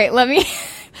this. All right, all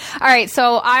right,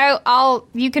 so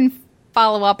you can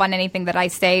follow up on anything that I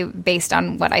say based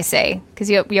on what I say,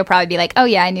 because you'll probably be like, oh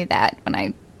yeah, I knew that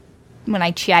when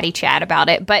I chat about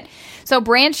it. But so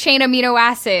branched chain amino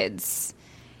acids,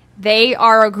 they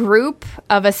are a group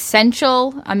of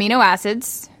essential amino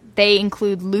acids. They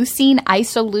include leucine,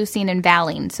 isoleucine, and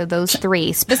valine. So those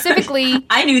 3 specifically.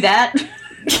 I knew that.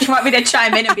 You want me to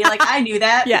chime in and be like, I knew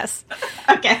that? Yes.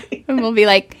 Okay. And we'll be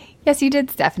like, yes, you did,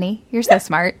 Stephanie. You're so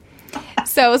smart.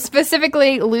 So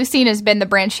specifically, leucine has been the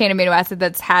branched chain amino acid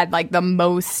that's had like the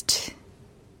most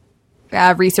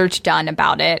research done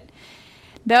about it.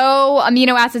 Though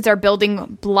amino acids are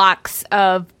building blocks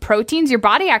of proteins, your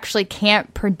body actually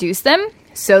can't produce them.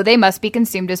 So they must be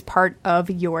consumed as part of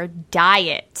your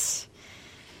diet.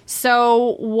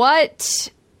 So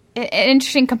an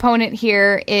interesting component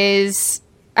here is,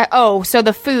 so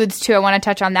the foods too. I want to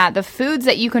touch on that. The foods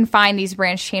that you can find these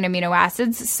branched chain amino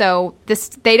acids. So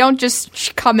they don't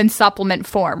just come in supplement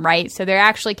form, right? So they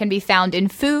actually can be found in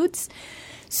foods.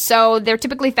 So they're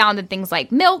typically found in things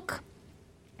like milk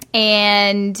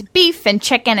and beef and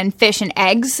chicken and fish and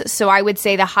eggs. So I would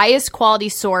say the highest quality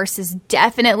source is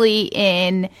definitely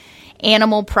in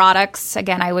animal products.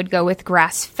 Again, I would go with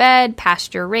grass-fed,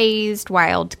 pasture-raised,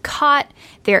 wild-caught.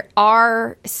 There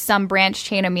are some branched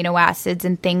chain amino acids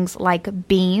in things like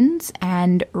beans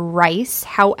and rice.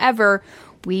 However,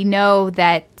 we know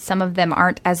that some of them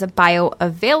aren't as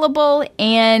bioavailable,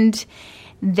 and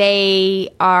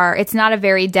it's not a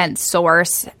very dense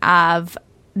source of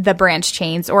the branched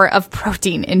chains or of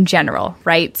protein in general,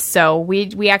 right? So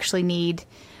we actually need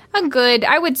a good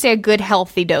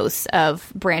healthy dose of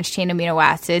branched chain amino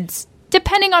acids,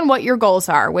 depending on what your goals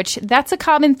are, which that's a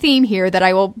common theme here that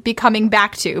I will be coming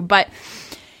back to. But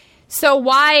so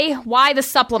why the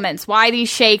supplements? Why these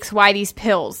shakes? Why these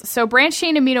pills? So branched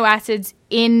chain amino acids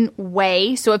in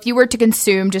whey. So if you were to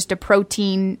consume just a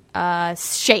protein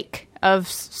shake of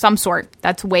some sort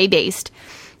that's whey based,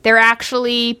 they're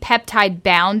actually peptide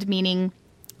bound, meaning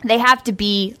they have to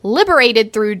be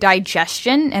liberated through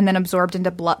digestion and then absorbed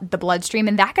into the bloodstream,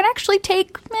 and that can actually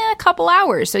take a couple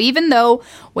hours. So even though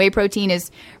whey protein is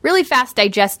really fast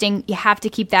digesting, you have to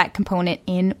keep that component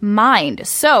in mind.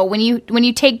 So when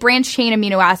you take branched chain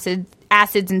amino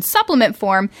acids in supplement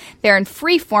form, they're in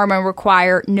free form and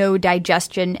require no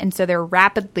digestion, and so they're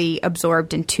rapidly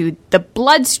absorbed into the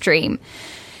bloodstream.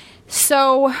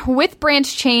 So with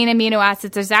branched chain amino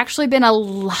acids, there's actually been a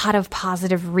lot of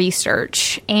positive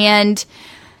research. And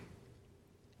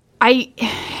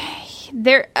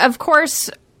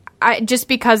just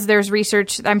because there's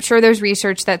research, I'm sure there's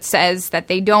research that says that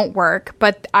they don't work.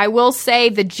 But I will say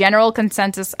the general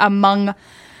consensus among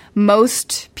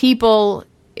most people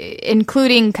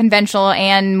including conventional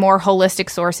and more holistic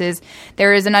sources,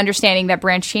 there is an understanding that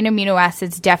branched-chain amino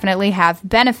acids definitely have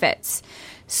benefits.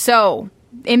 So,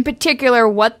 in particular,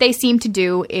 what they seem to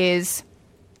do is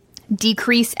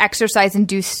decrease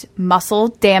exercise-induced muscle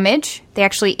damage. They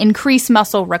actually increase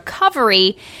muscle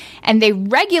recovery, and they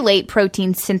regulate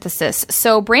protein synthesis.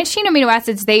 So branched-chain amino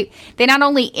acids, they not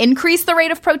only increase the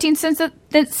rate of protein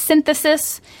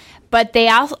synthesis, but they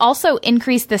also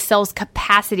increase the cell's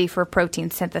capacity for protein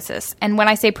synthesis. And when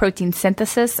I say protein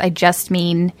synthesis, I just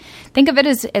mean, think of it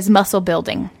as muscle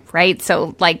building, right?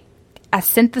 So like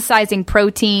synthesizing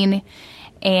protein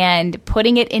and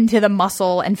putting it into the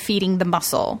muscle and feeding the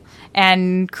muscle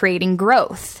and creating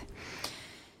growth.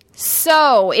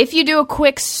 So if you do a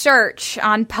quick search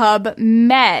on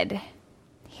PubMed,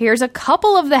 here's a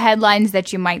couple of the headlines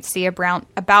that you might see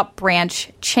about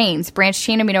branched chains. Branched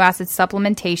chain amino acid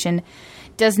supplementation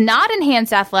does not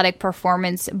enhance athletic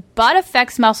performance, but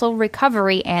affects muscle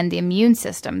recovery and the immune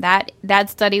system. That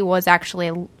study was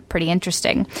actually pretty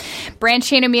interesting. Branched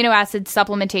chain amino acid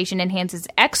supplementation enhances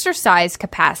exercise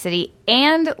capacity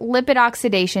and lipid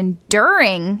oxidation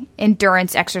during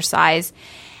endurance exercise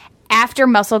after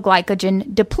muscle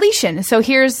glycogen depletion. So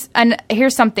here's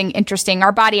something interesting.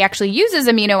 Our body actually uses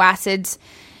amino acids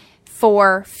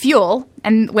for fuel,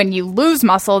 and when you lose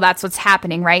muscle, that's what's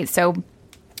happening, right? So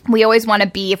we always want to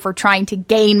be, if we're trying to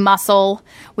gain muscle,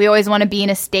 we always want to be in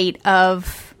a state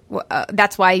of,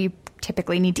 that's why you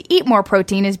typically need to eat more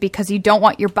protein, is because you don't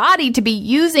want your body to be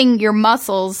using your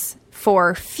muscles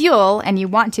for fuel, and you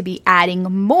want to be adding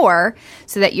more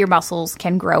so that your muscles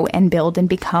can grow and build and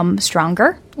become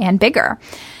stronger and bigger.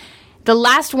 The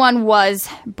last one was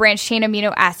branched chain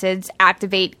amino acids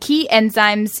activate key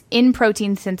enzymes in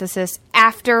protein synthesis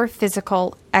after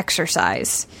physical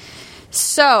exercise.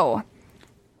 So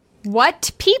what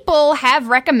people have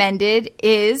recommended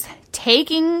is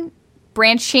taking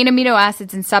branched chain amino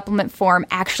acids in supplement form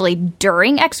actually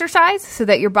during exercise so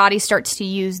that your body starts to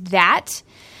use that.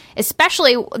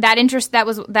 Especially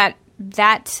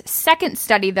that second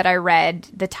study that I read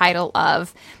the title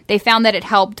of, they found that it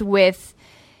helped with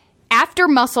after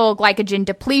muscle glycogen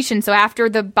depletion. So after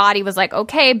the body was like,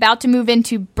 okay, about to move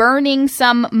into burning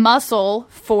some muscle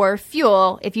for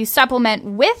fuel, if you supplement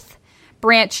with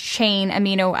branched chain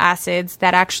amino acids,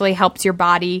 that actually helps your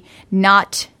body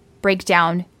not break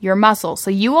down your muscle.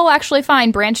 So you will actually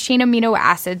find branched chain amino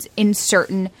acids in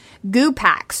certain goo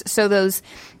packs. So those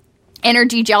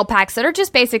energy gel packs that are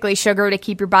just basically sugar to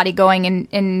keep your body going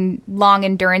in long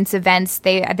endurance events,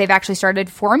 they've actually started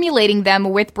formulating them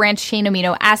with branched chain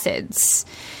amino acids.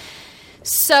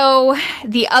 So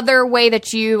the other way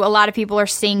that a lot of people are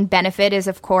seeing benefit is,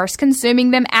 of course, consuming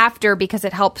them after, because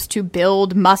it helps to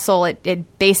build muscle.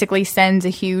 It basically sends a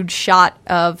huge shot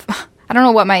of, I don't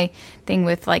know what my thing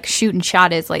with like shoot and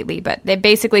shot is lately, but it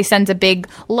basically sends a big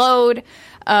load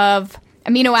of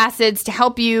amino acids to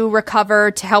help you recover,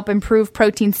 to help improve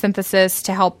protein synthesis,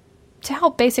 to help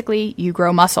basically you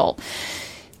grow muscle.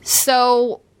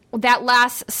 So that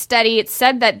last study, it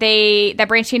said that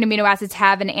branched chain amino acids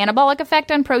have an anabolic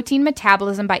effect on protein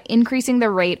metabolism by increasing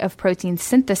the rate of protein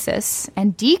synthesis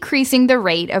and decreasing the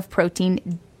rate of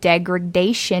protein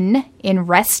degradation in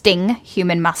resting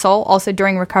human muscle. Also,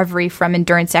 during recovery from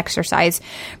endurance exercise,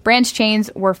 branched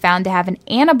chains were found to have an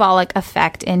anabolic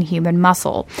effect in human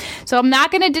muscle. So I'm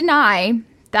not going to deny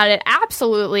that it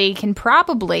absolutely can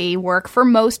probably work for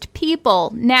most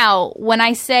people. Now, when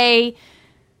I say,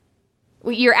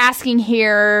 you're asking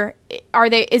here,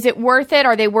 is it worth it?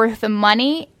 Are they worth the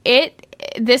money?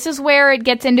 This is where it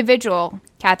gets individual,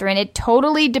 Catherine. It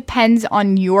totally depends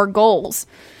on your goals.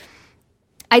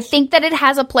 I think that it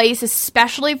has a place,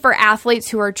 especially for athletes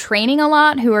who are training a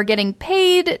lot, who are getting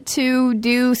paid to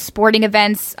do sporting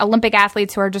events, Olympic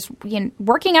athletes who are just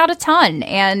working out a ton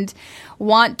and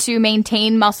want to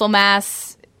maintain muscle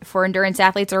mass, for endurance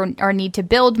athletes or need to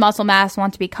build muscle mass,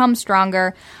 want to become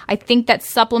stronger. I think that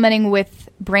supplementing with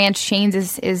branched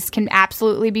chains can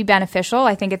absolutely be beneficial.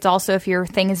 I think it's also, if your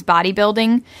thing is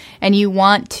bodybuilding and you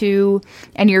want to,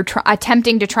 and you're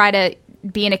attempting to try to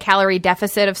be in a calorie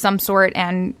deficit of some sort,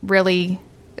 and really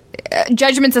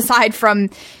judgments aside from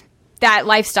that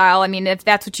lifestyle, I mean, if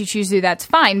that's what you choose to do, that's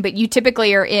fine. But you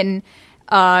typically are in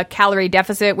a calorie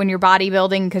deficit when you're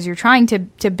bodybuilding because you're trying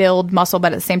to build muscle,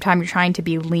 but at the same time, you're trying to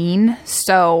be lean.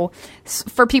 So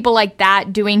for people like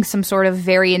that, doing some sort of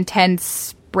very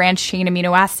intense branched chain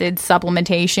amino acid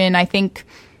supplementation, I think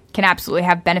can absolutely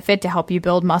have benefit to help you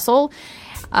build muscle.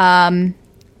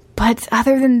 But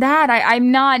other than that, I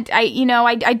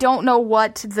don't know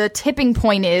what the tipping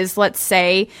point is, let's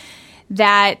say,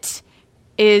 that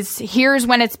is here's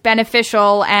when it's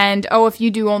beneficial, and oh, if you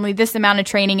do only this amount of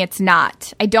training, it's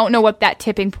not. I don't know what that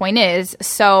tipping point is.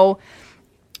 So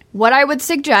what I would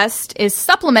suggest is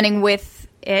supplementing with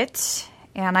it.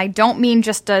 And I don't mean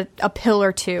just a pill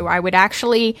or two. I would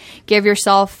actually give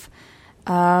yourself,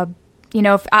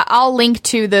 if I'll link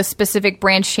to the specific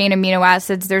branched chain amino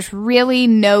acids. There's really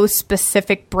no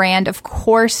specific brand. Of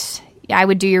course, I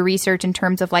would do your research in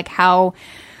terms of like how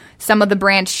some of the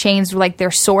branched chains, like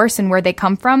their source and where they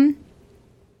come from.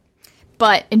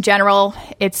 But in general,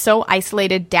 it's so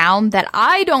isolated down that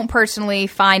I don't personally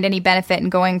find any benefit in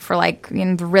going for like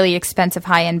the really expensive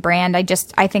high-end brand.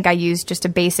 I think I used just a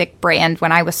basic brand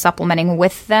when I was supplementing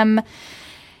with them.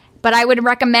 But I would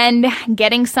recommend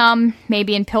getting some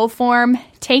maybe in pill form,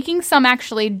 taking some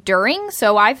actually during.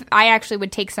 So I actually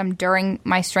would take some during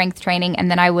my strength training,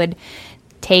 and then I would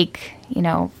take,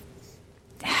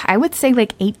 I would say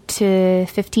like 8 to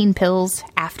 15 pills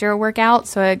after a workout.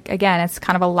 So again, it's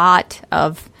kind of a lot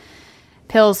of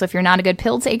pills. So if you're not a good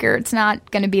pill taker, it's not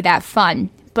going to be that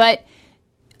fun. But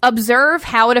observe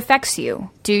how it affects you.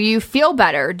 Do you feel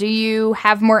better? Do you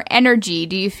have more energy?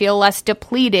 Do you feel less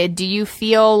depleted? Do you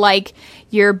feel like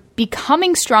you're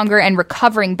becoming stronger and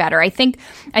recovering better? I think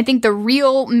the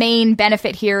real main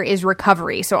benefit here is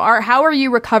recovery. So how are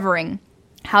you recovering?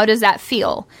 How does that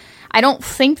feel? I don't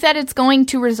think that it's going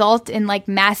to result in like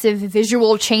massive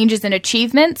visual changes and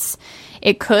achievements.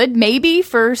 It could maybe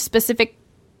for specific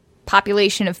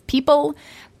population of people,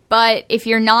 but if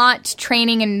you're not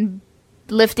training and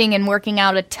lifting and working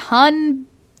out a ton,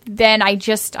 then I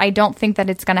don't think that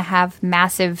it's going to have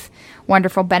massive,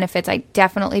 wonderful benefits. I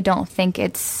definitely don't think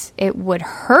it would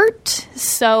hurt.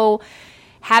 So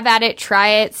have at it, try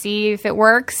it, see if it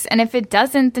works. And if it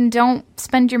doesn't, then don't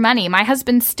spend your money. My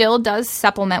husband still does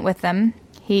supplement with them.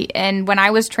 And when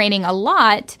I was training a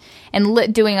lot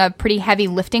and doing a pretty heavy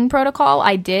lifting protocol,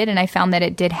 I did, and I found that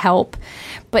it did help.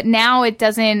 But now it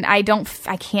doesn't, I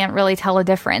can't really tell a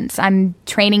difference. I'm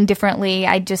training differently.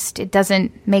 It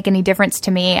doesn't make any difference to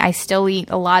me. I still eat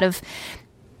a lot of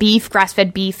beef,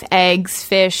 grass-fed beef, eggs,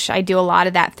 fish. I do a lot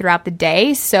of that throughout the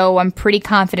day. So I'm pretty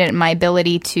confident in my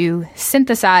ability to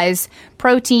synthesize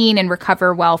protein and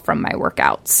recover well from my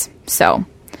workouts. So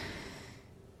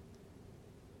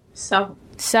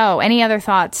any other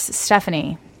thoughts,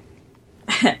 Stephanie?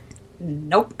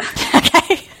 Nope.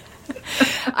 Okay.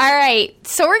 All right.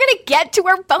 So we're going to get to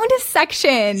our bonus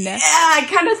section. Yeah, I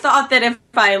kind of thought that if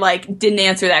I didn't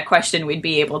answer that question, we'd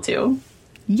be able to.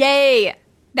 Yay.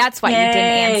 That's why you didn't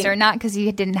answer, not because you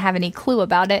didn't have any clue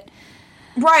about it.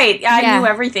 Right. I knew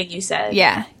everything you said.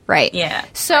 Yeah, right. Yeah.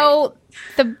 So,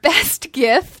 the best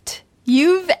gift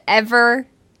you've ever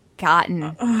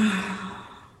gotten.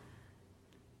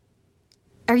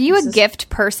 Are you a gift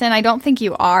person? I don't think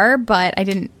you are, but I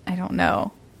don't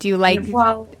know. Do you like,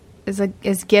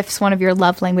 is gifts one of your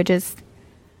love languages?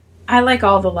 I like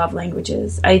all the love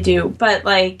languages. I do. But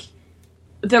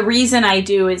the reason I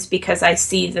do is because I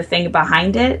see the thing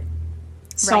behind it.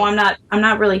 So right. I'm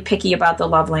not really picky about the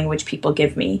love language people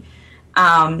give me.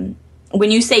 When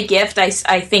you say gift,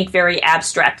 I think very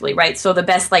abstractly, right? So the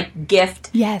best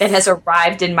gift that has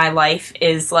arrived in my life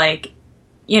is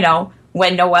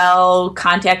when Noelle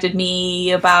contacted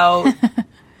me about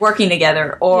working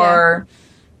together, or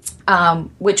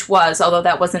which was, although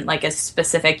that wasn't a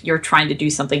specific, you're trying to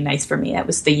do something nice for me. That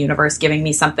was the universe giving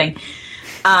me something.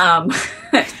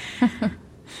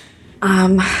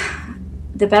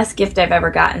 The best gift I've ever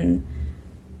gotten,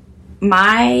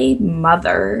 my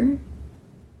mother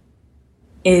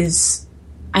is,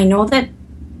 I know that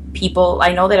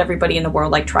everybody in the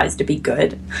world tries to be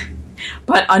good,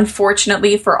 but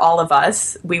unfortunately for all of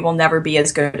us, we will never be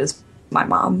as good as my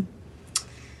mom.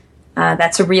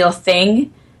 That's a real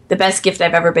thing. The best gift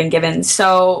I've ever been given.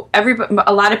 So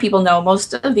a lot of people know,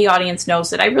 most of the audience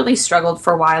knows that I really struggled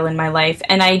for a while in my life,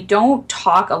 and I don't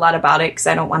talk a lot about it because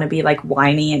I don't want to be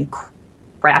whiny and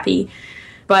crappy.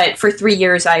 But for 3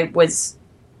 years,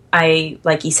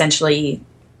 essentially,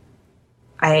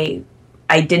 I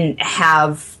didn't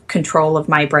have control of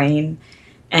my brain,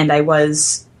 and I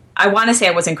want to say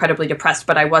I was incredibly depressed,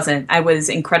 but I wasn't. I was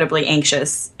incredibly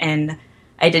anxious, and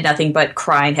I did nothing but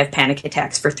cry and have panic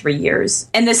attacks for 3 years.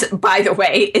 And this, by the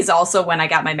way, is also when I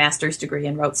got my master's degree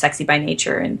and wrote Sexy by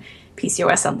Nature and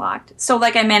PCOS Unlocked. So,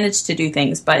 I managed to do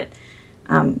things. But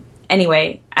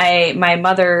anyway, my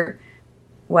mother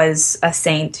was a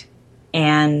saint,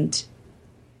 and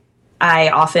I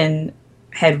often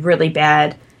had really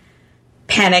bad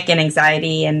panic and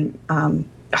anxiety and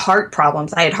heart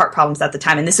problems. I had heart problems at the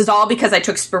time, and this is all because I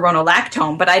took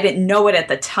spironolactone, but I didn't know it at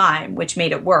the time, which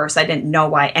made it worse. I didn't know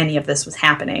why any of this was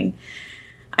happening.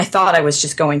 I thought I was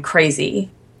just going crazy.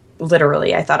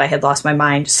 Literally, I thought I had lost my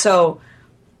mind. So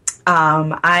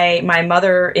my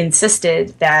mother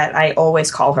insisted that I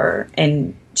always call her,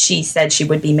 and she said she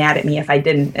would be mad at me if I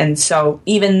didn't. And so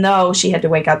even though she had to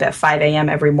wake up at 5 a.m.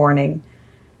 every morning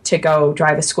to go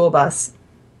drive a school bus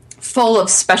full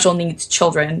of special needs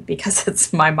children, because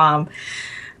it's my mom,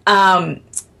 I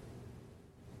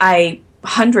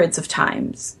hundreds of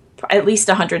times, at least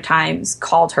 100 times,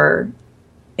 called her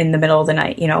in the middle of the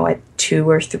night, at 2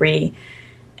 or 3.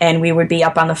 And we would be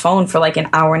up on the phone for like an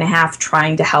hour and a half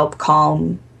trying to help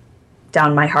calm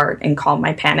down my heart and calm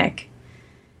my panic.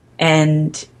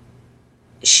 And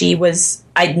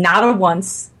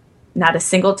not a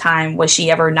single time was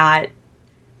she ever not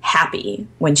happy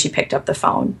when she picked up the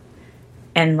phone.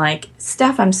 And like,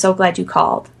 Steph, I'm so glad you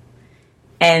called.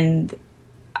 And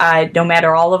no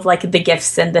matter all of like the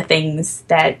gifts and the things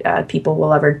that people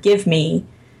will ever give me,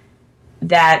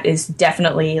 that is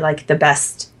definitely like the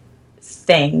best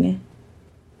thing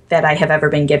that I have ever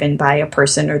been given by a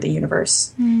person or the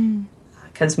universe.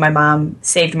 Because my mom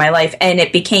saved my life, and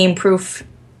it became proof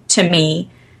to me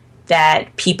that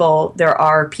there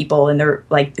are people and they're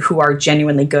like who are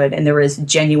genuinely good, and there is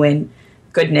genuine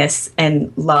goodness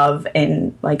and love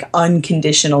and like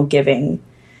unconditional giving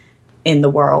in the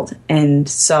world. And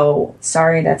so,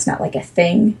 sorry, that's not like a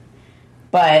thing,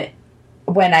 but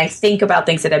when I think about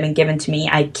things that have been given to me,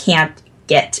 I can't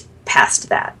get past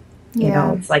that.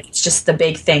 It's like, it's just the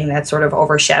big thing that sort of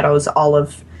overshadows all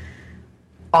of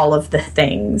the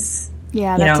things.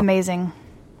 Yeah, that's amazing.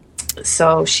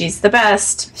 So she's the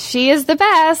best. She is the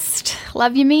best.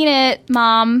 Love you, mean it,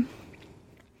 Mom.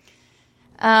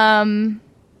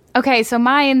 Okay, so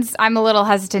mine's, I'm a little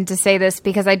hesitant to say this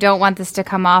because I don't want this to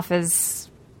come off as,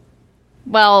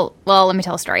 well, let me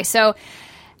tell a story. So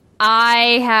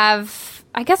I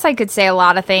guess I could say a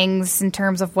lot of things in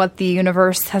terms of what the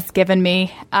universe has given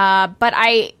me. But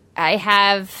I'll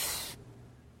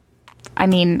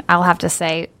have to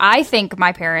say, I think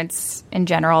my parents in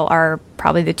general are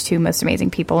probably the two most amazing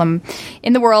people in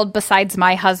the world besides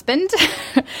my husband.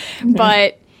 Mm-hmm.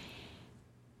 But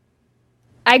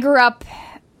I grew up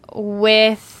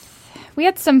we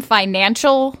had some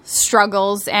financial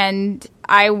struggles, and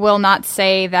I will not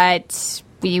say that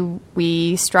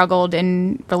we struggled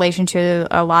in relation to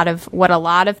a lot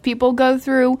of people go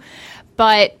through,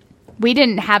 but we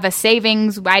didn't have a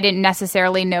savings. I didn't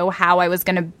necessarily know how I was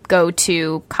going to go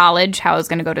to college, how I was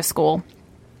going to go to school.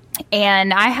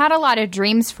 And I had a lot of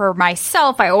dreams for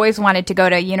myself. I always wanted to go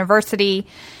to university,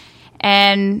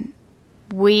 and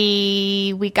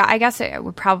we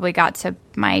probably got to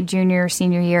my junior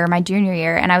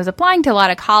year, and I was applying to a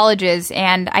lot of colleges,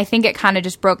 and I think it kind of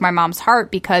just broke my mom's heart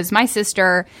because my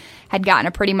sister had gotten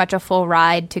pretty much a full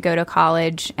ride to go to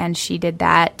college, and she did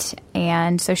that,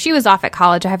 and so she was off at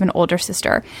college. I have an older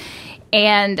sister,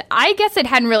 and I guess it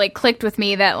hadn't really clicked with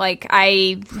me that like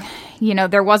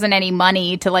there wasn't any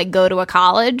money to like go to a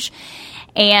college.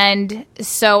 And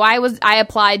so I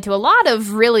applied to a lot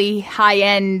of really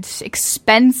high-end,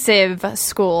 expensive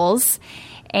schools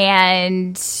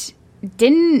and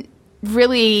didn't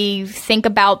really think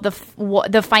about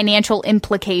the financial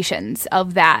implications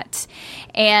of that.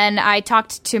 And I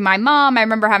talked to my mom. I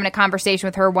remember having a conversation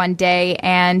with her one day,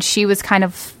 and she was kind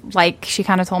of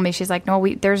told me, she's like, no,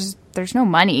 there's no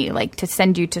money like to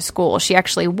send you to school. She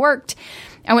actually worked.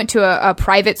 I went to a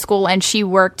private school, and she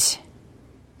worked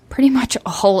pretty much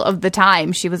all of the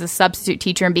time. She was a substitute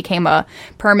teacher and became a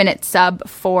permanent sub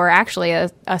for actually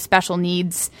the special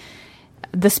needs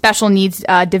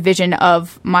division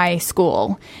of my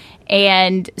school.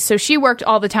 And so she worked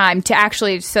all the time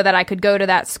so that I could go to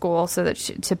that school,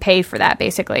 to pay for that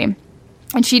basically.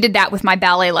 And she did that with my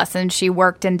ballet lessons. She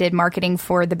worked and did marketing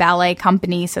for the ballet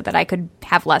company so that I could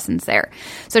have lessons there.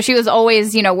 So she was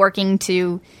always, working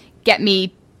to get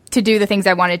me to do the things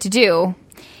I wanted to do.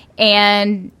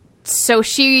 And so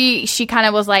she kind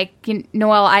of was like,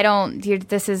 Noelle, I don't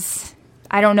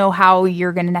know how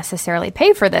you're going to necessarily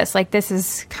pay for this. Like, this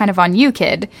is kind of on you,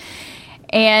 kid.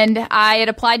 And I had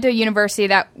applied to a university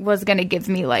that was going to give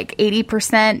me like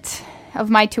 80% of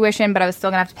my tuition, but I was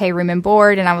still going to have to pay room and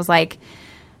board. And I was like,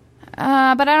 but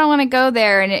I don't want to go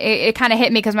there. And it kind of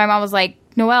hit me because my mom was like,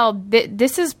 Noelle,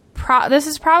 this is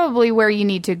probably where you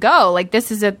need to go. Like,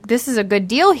 this is a good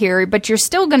deal here, but you're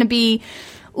still going to be,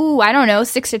 I don't know,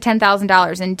 $6,000 to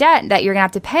 $10,000 in debt that you're going to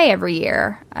have to pay every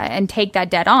year and take that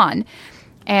debt on.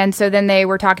 And so then they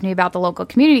were talking to me about the local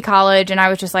community college, and I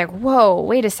was just like, whoa,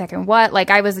 wait a second, what? Like,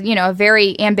 I was, a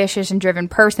very ambitious and driven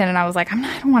person, and I was like,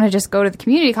 I don't want to just go to the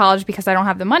community college because I don't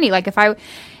have the money. Like, if I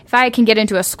can get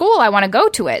into a school, I want to go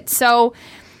to it. So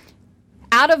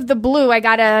out of the blue, I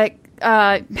got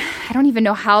I don't even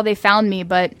know how they found me,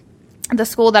 but the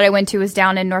school that I went to was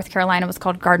down in North Carolina. It was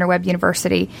called Gardner-Webb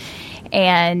University.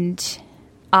 And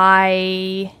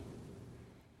I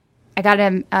got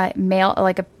a mail,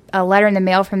 like a letter in the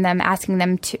mail from them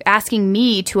asking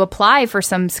me to apply for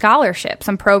some scholarship,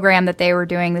 some program that they were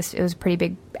doing. It was a pretty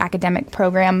big academic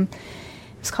program.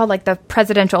 It was called like the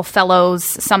Presidential Fellows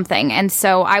something. And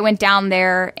so I went down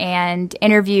there and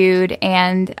interviewed,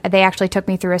 and they actually took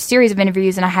me through a series of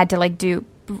interviews, and I had to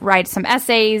write some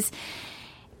essays.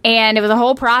 And it was a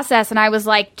whole process, and I was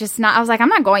like, I'm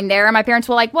not going there. And my parents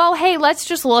were like, well, hey, let's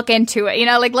just look into it.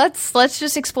 Like, let's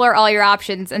just explore all your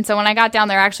options. And so when I got down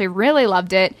there, I actually really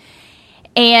loved it.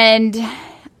 And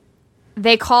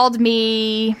they called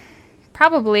me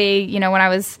probably, when I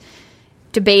was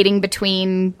debating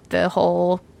between the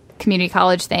whole community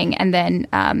college thing and then,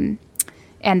 and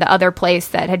the other place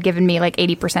that had given me like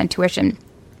 80% tuition.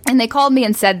 And they called me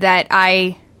and said that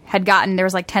I had there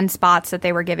was like 10 spots that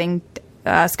they were giving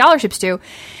scholarships to,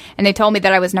 and they told me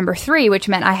that I was number 3, which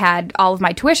meant I had all of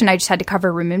my tuition. I just had to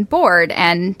cover room and board,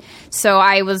 and so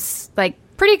I was like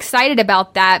pretty excited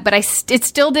about that. But it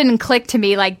still didn't click to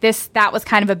me like that was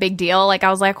kind of a big deal. Like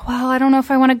I was like, well, I don't know if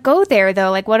I want to go there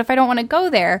though. Like, what if I don't want to go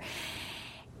there?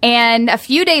 And a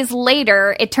few days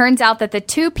later, it turns out that the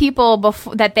 2 people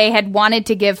that they had wanted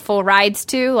to give full rides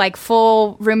to, like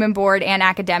full room and board and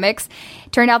academics,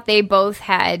 turned out they both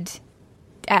had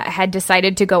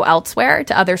decided to go elsewhere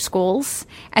to other schools.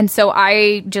 And so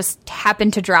I just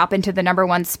happened to drop into the number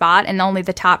 1 spot, and only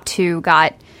the top 2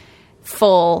 got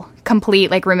full,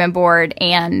 complete, like room and board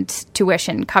and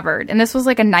tuition covered. And this was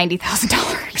like a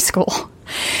 $90,000 school.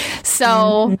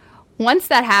 So once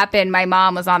that happened, my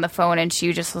mom was on the phone, and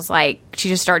she just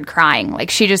started crying. Like,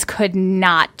 she just could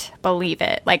not believe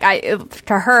it. Like,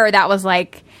 to her, that was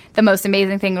like the most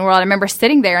amazing thing in the world. I remember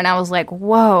sitting there and I was like,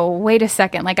 whoa, wait a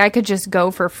second. Like, I could just go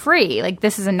for free. Like,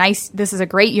 this is a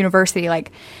great university.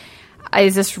 Like,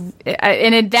 is this,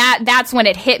 and that's when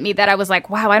it hit me that I was like,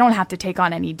 wow, I don't have to take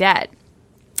on any debt.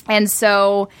 And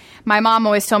so my mom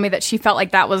always told me that she felt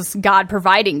like that was God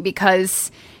providing, because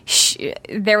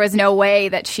there was no way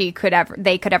that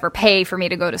they could ever pay for me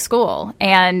to go to school.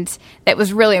 And it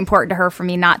was really important to her for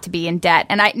me not to be in debt.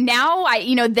 And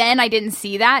then I didn't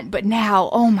see that, but now,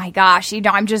 oh my gosh,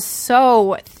 I'm just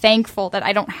so thankful that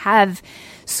I don't have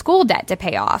school debt to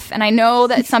pay off. And I know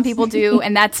that some people do,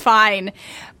 and that's fine,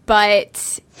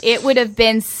 but it would have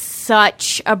been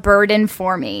such a burden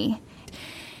for me.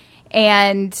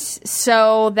 And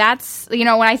so that's, when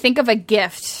I think of a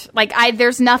gift, like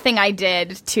there's nothing I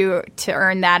did to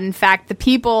earn that. In fact, the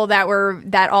people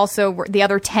that also were the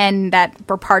other 10 that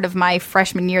were part of my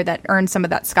freshman year that earned some of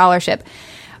that scholarship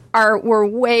were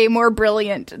way more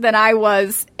brilliant than I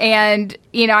was. And,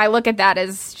 I look at that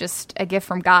as just a gift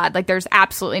from God. Like, there's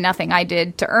absolutely nothing I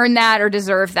did to earn that or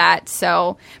deserve that.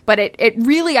 So, but it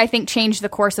really, I think, changed the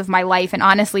course of my life. And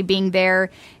honestly, being there,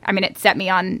 it set me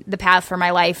on the path for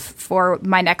my life for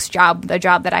my next job, the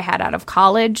job that I had out of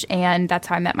college. And that's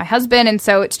how I met my husband. And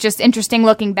so it's just interesting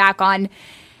looking back on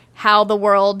how the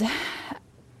world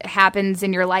happens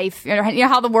in your life,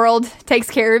 how the world takes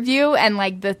care of you, and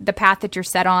like the path that you're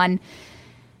set on.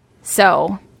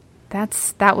 So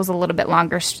that was a little bit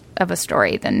longer of a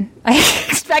story than I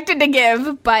expected to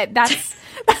give, but that's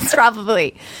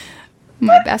probably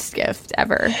my best gift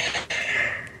ever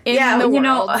in the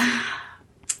world.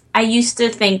 I used to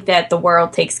think that the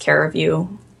world takes care of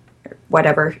you, or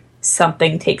whatever,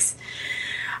 something takes.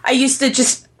 I used to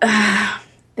just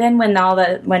then when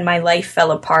my life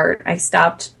fell apart, I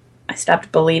stopped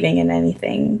believing in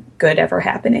anything good ever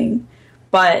happening.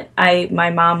 But my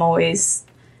mom always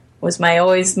was my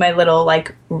little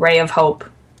like ray of hope,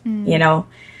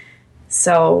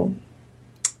 So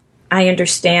I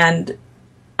understand.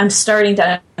 I'm starting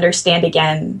to understand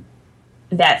again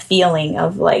that feeling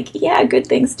of like, yeah, good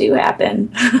things do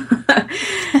happen.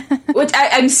 Which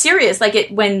I'm serious. Like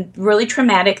when really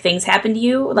traumatic things happen to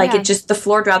you, like it just, the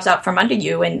floor drops out from under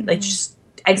you, and like just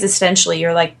existentially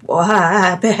you're like, it's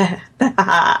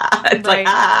like,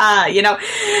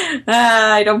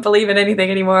 I don't believe in anything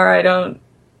anymore.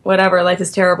 Whatever, life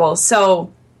is terrible.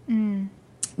 So,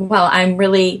 well, I'm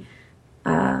really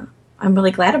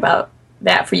glad about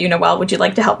that for you, Noelle. Would you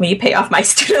like to help me pay off my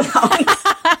student loans?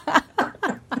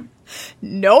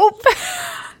 Nope.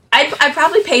 I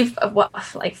probably pay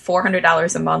like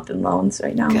 $400 a month in loans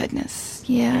right now. Goodness,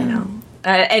 yeah. I know.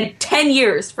 And 10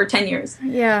 years.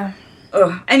 Yeah.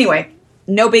 Ugh. Anyway,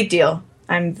 no big deal.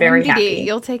 I'm very happy.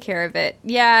 You'll take care of it.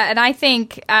 Yeah, and I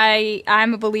think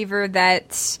I'm a believer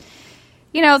that,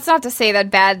 it's not to say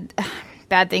that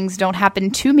bad things don't happen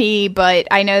to me, but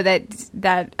I know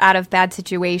that out of bad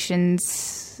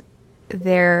situations,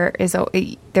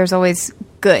 there's always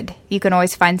good. You can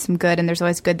always find some good, and there's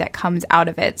always good that comes out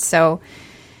of it. So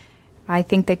I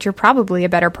think that you're probably a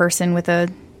better person with a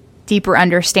deeper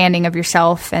understanding of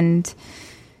yourself, and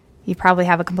you probably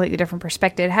have a completely different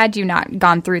perspective had you not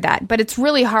gone through that. But it's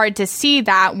really hard to see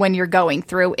that when you're going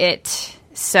through it.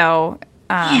 So,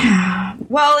 yeah.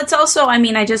 Well, it's also, I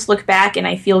mean, I just look back and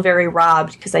I feel very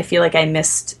robbed because I feel like I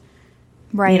missed,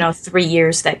 3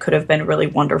 years that could have been really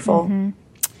wonderful. Mm-hmm.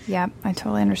 Yeah, I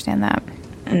totally understand that.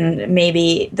 And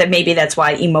maybe that's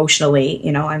why emotionally,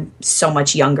 I'm so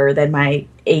much younger than my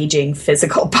aging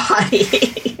physical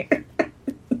body.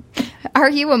 Are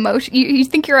you you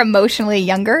think you're emotionally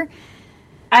younger?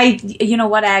 You know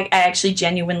what? I actually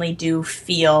genuinely do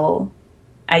feel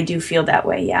that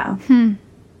way. Yeah.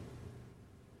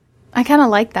 I kind of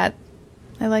like that.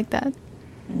 I like that.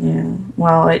 Yeah.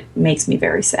 Well, it makes me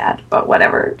very sad, but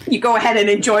whatever. You go ahead and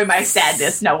enjoy my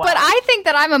sadness, Noelle. But I think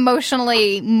that I'm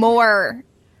emotionally more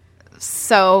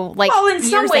so, like, in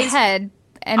some years ways, ahead.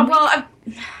 And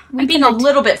I'm being a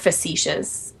little bit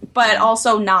facetious, but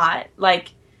also not.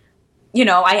 Like,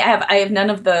 I have none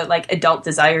of the, like, adult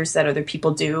desires that other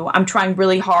people do. I'm trying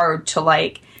really hard to,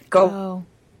 like, go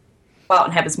out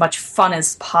and have as much fun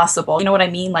as possible. You know what I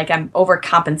mean? Like, I'm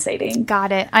overcompensating.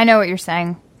 Got it. I know what you're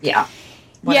saying. Yeah.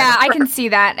 Whatever. Yeah, I can see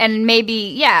that. And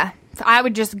maybe, I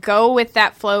would just go with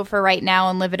that flow for right now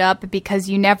and live it up, because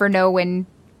you never know when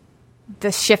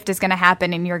the shift is going to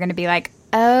happen and you're going to be like,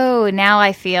 oh, now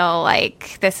I feel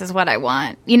like this is what I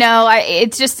want. It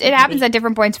happens at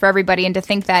different points for everybody. And to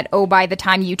think that, by the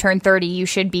time you turn 30, you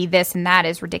should be this and that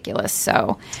is ridiculous.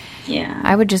 So yeah,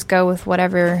 I would just go with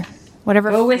whatever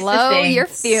flow you're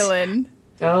feeling.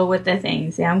 Go with the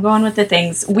things. Yeah, I'm going with the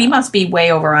things. We must be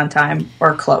way over on time,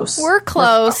 or close. We're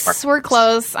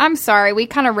close. I'm sorry. We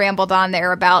kind of rambled on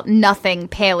there about nothing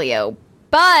paleo.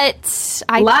 But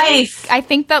I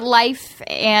think that life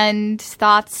and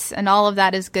thoughts and all of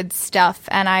that is good stuff.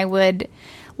 And I would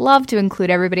love to include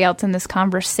everybody else in this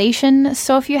conversation.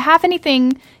 So if you have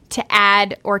anything to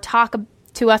add or talk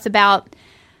to us about,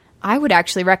 I would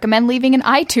actually recommend leaving an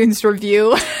iTunes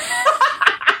review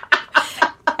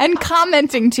and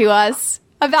commenting to us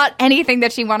about anything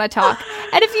that you want to talk.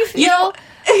 And if you feel...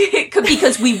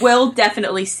 because we will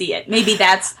definitely see it. Maybe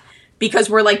that's because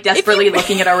we're, like, desperately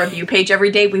looking at our review page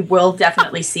every day. We will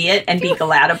definitely see it and be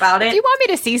glad about it. If you want me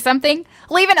to see something,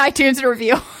 leave an iTunes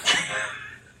review.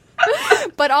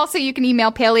 But also you can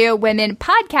email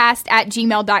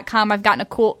paleowomenpodcast@gmail.com. I've gotten a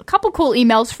couple cool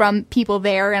emails from people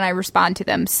there, and I respond to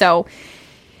them. So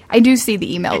I do see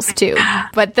the emails too,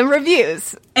 but the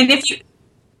reviews. And if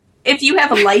you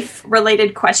have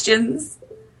life-related questions,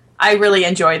 I really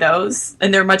enjoy those,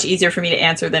 and they're much easier for me to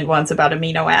answer than ones about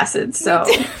amino acids. So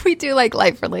we do like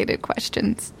life-related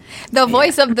questions. The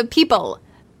voice of the people.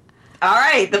 All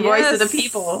right, the voice of the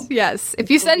people. Yes.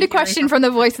 If you send a question from the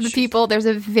voice of the people, there's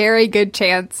a very good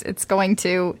chance it's going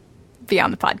to be on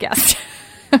the podcast.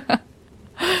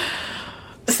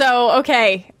 So,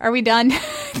 okay. Are we done? I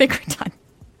think we're done.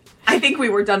 I think we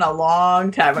were done a long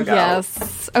time ago.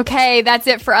 Yes. Okay, that's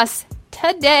it for us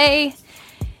today.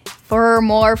 For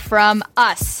more from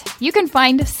us, you can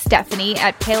find Stephanie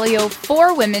at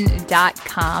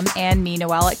paleo4women.com and me,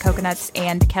 Noelle, at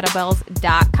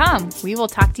coconutsandkettlebells.com. We will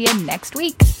talk to you next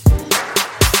week.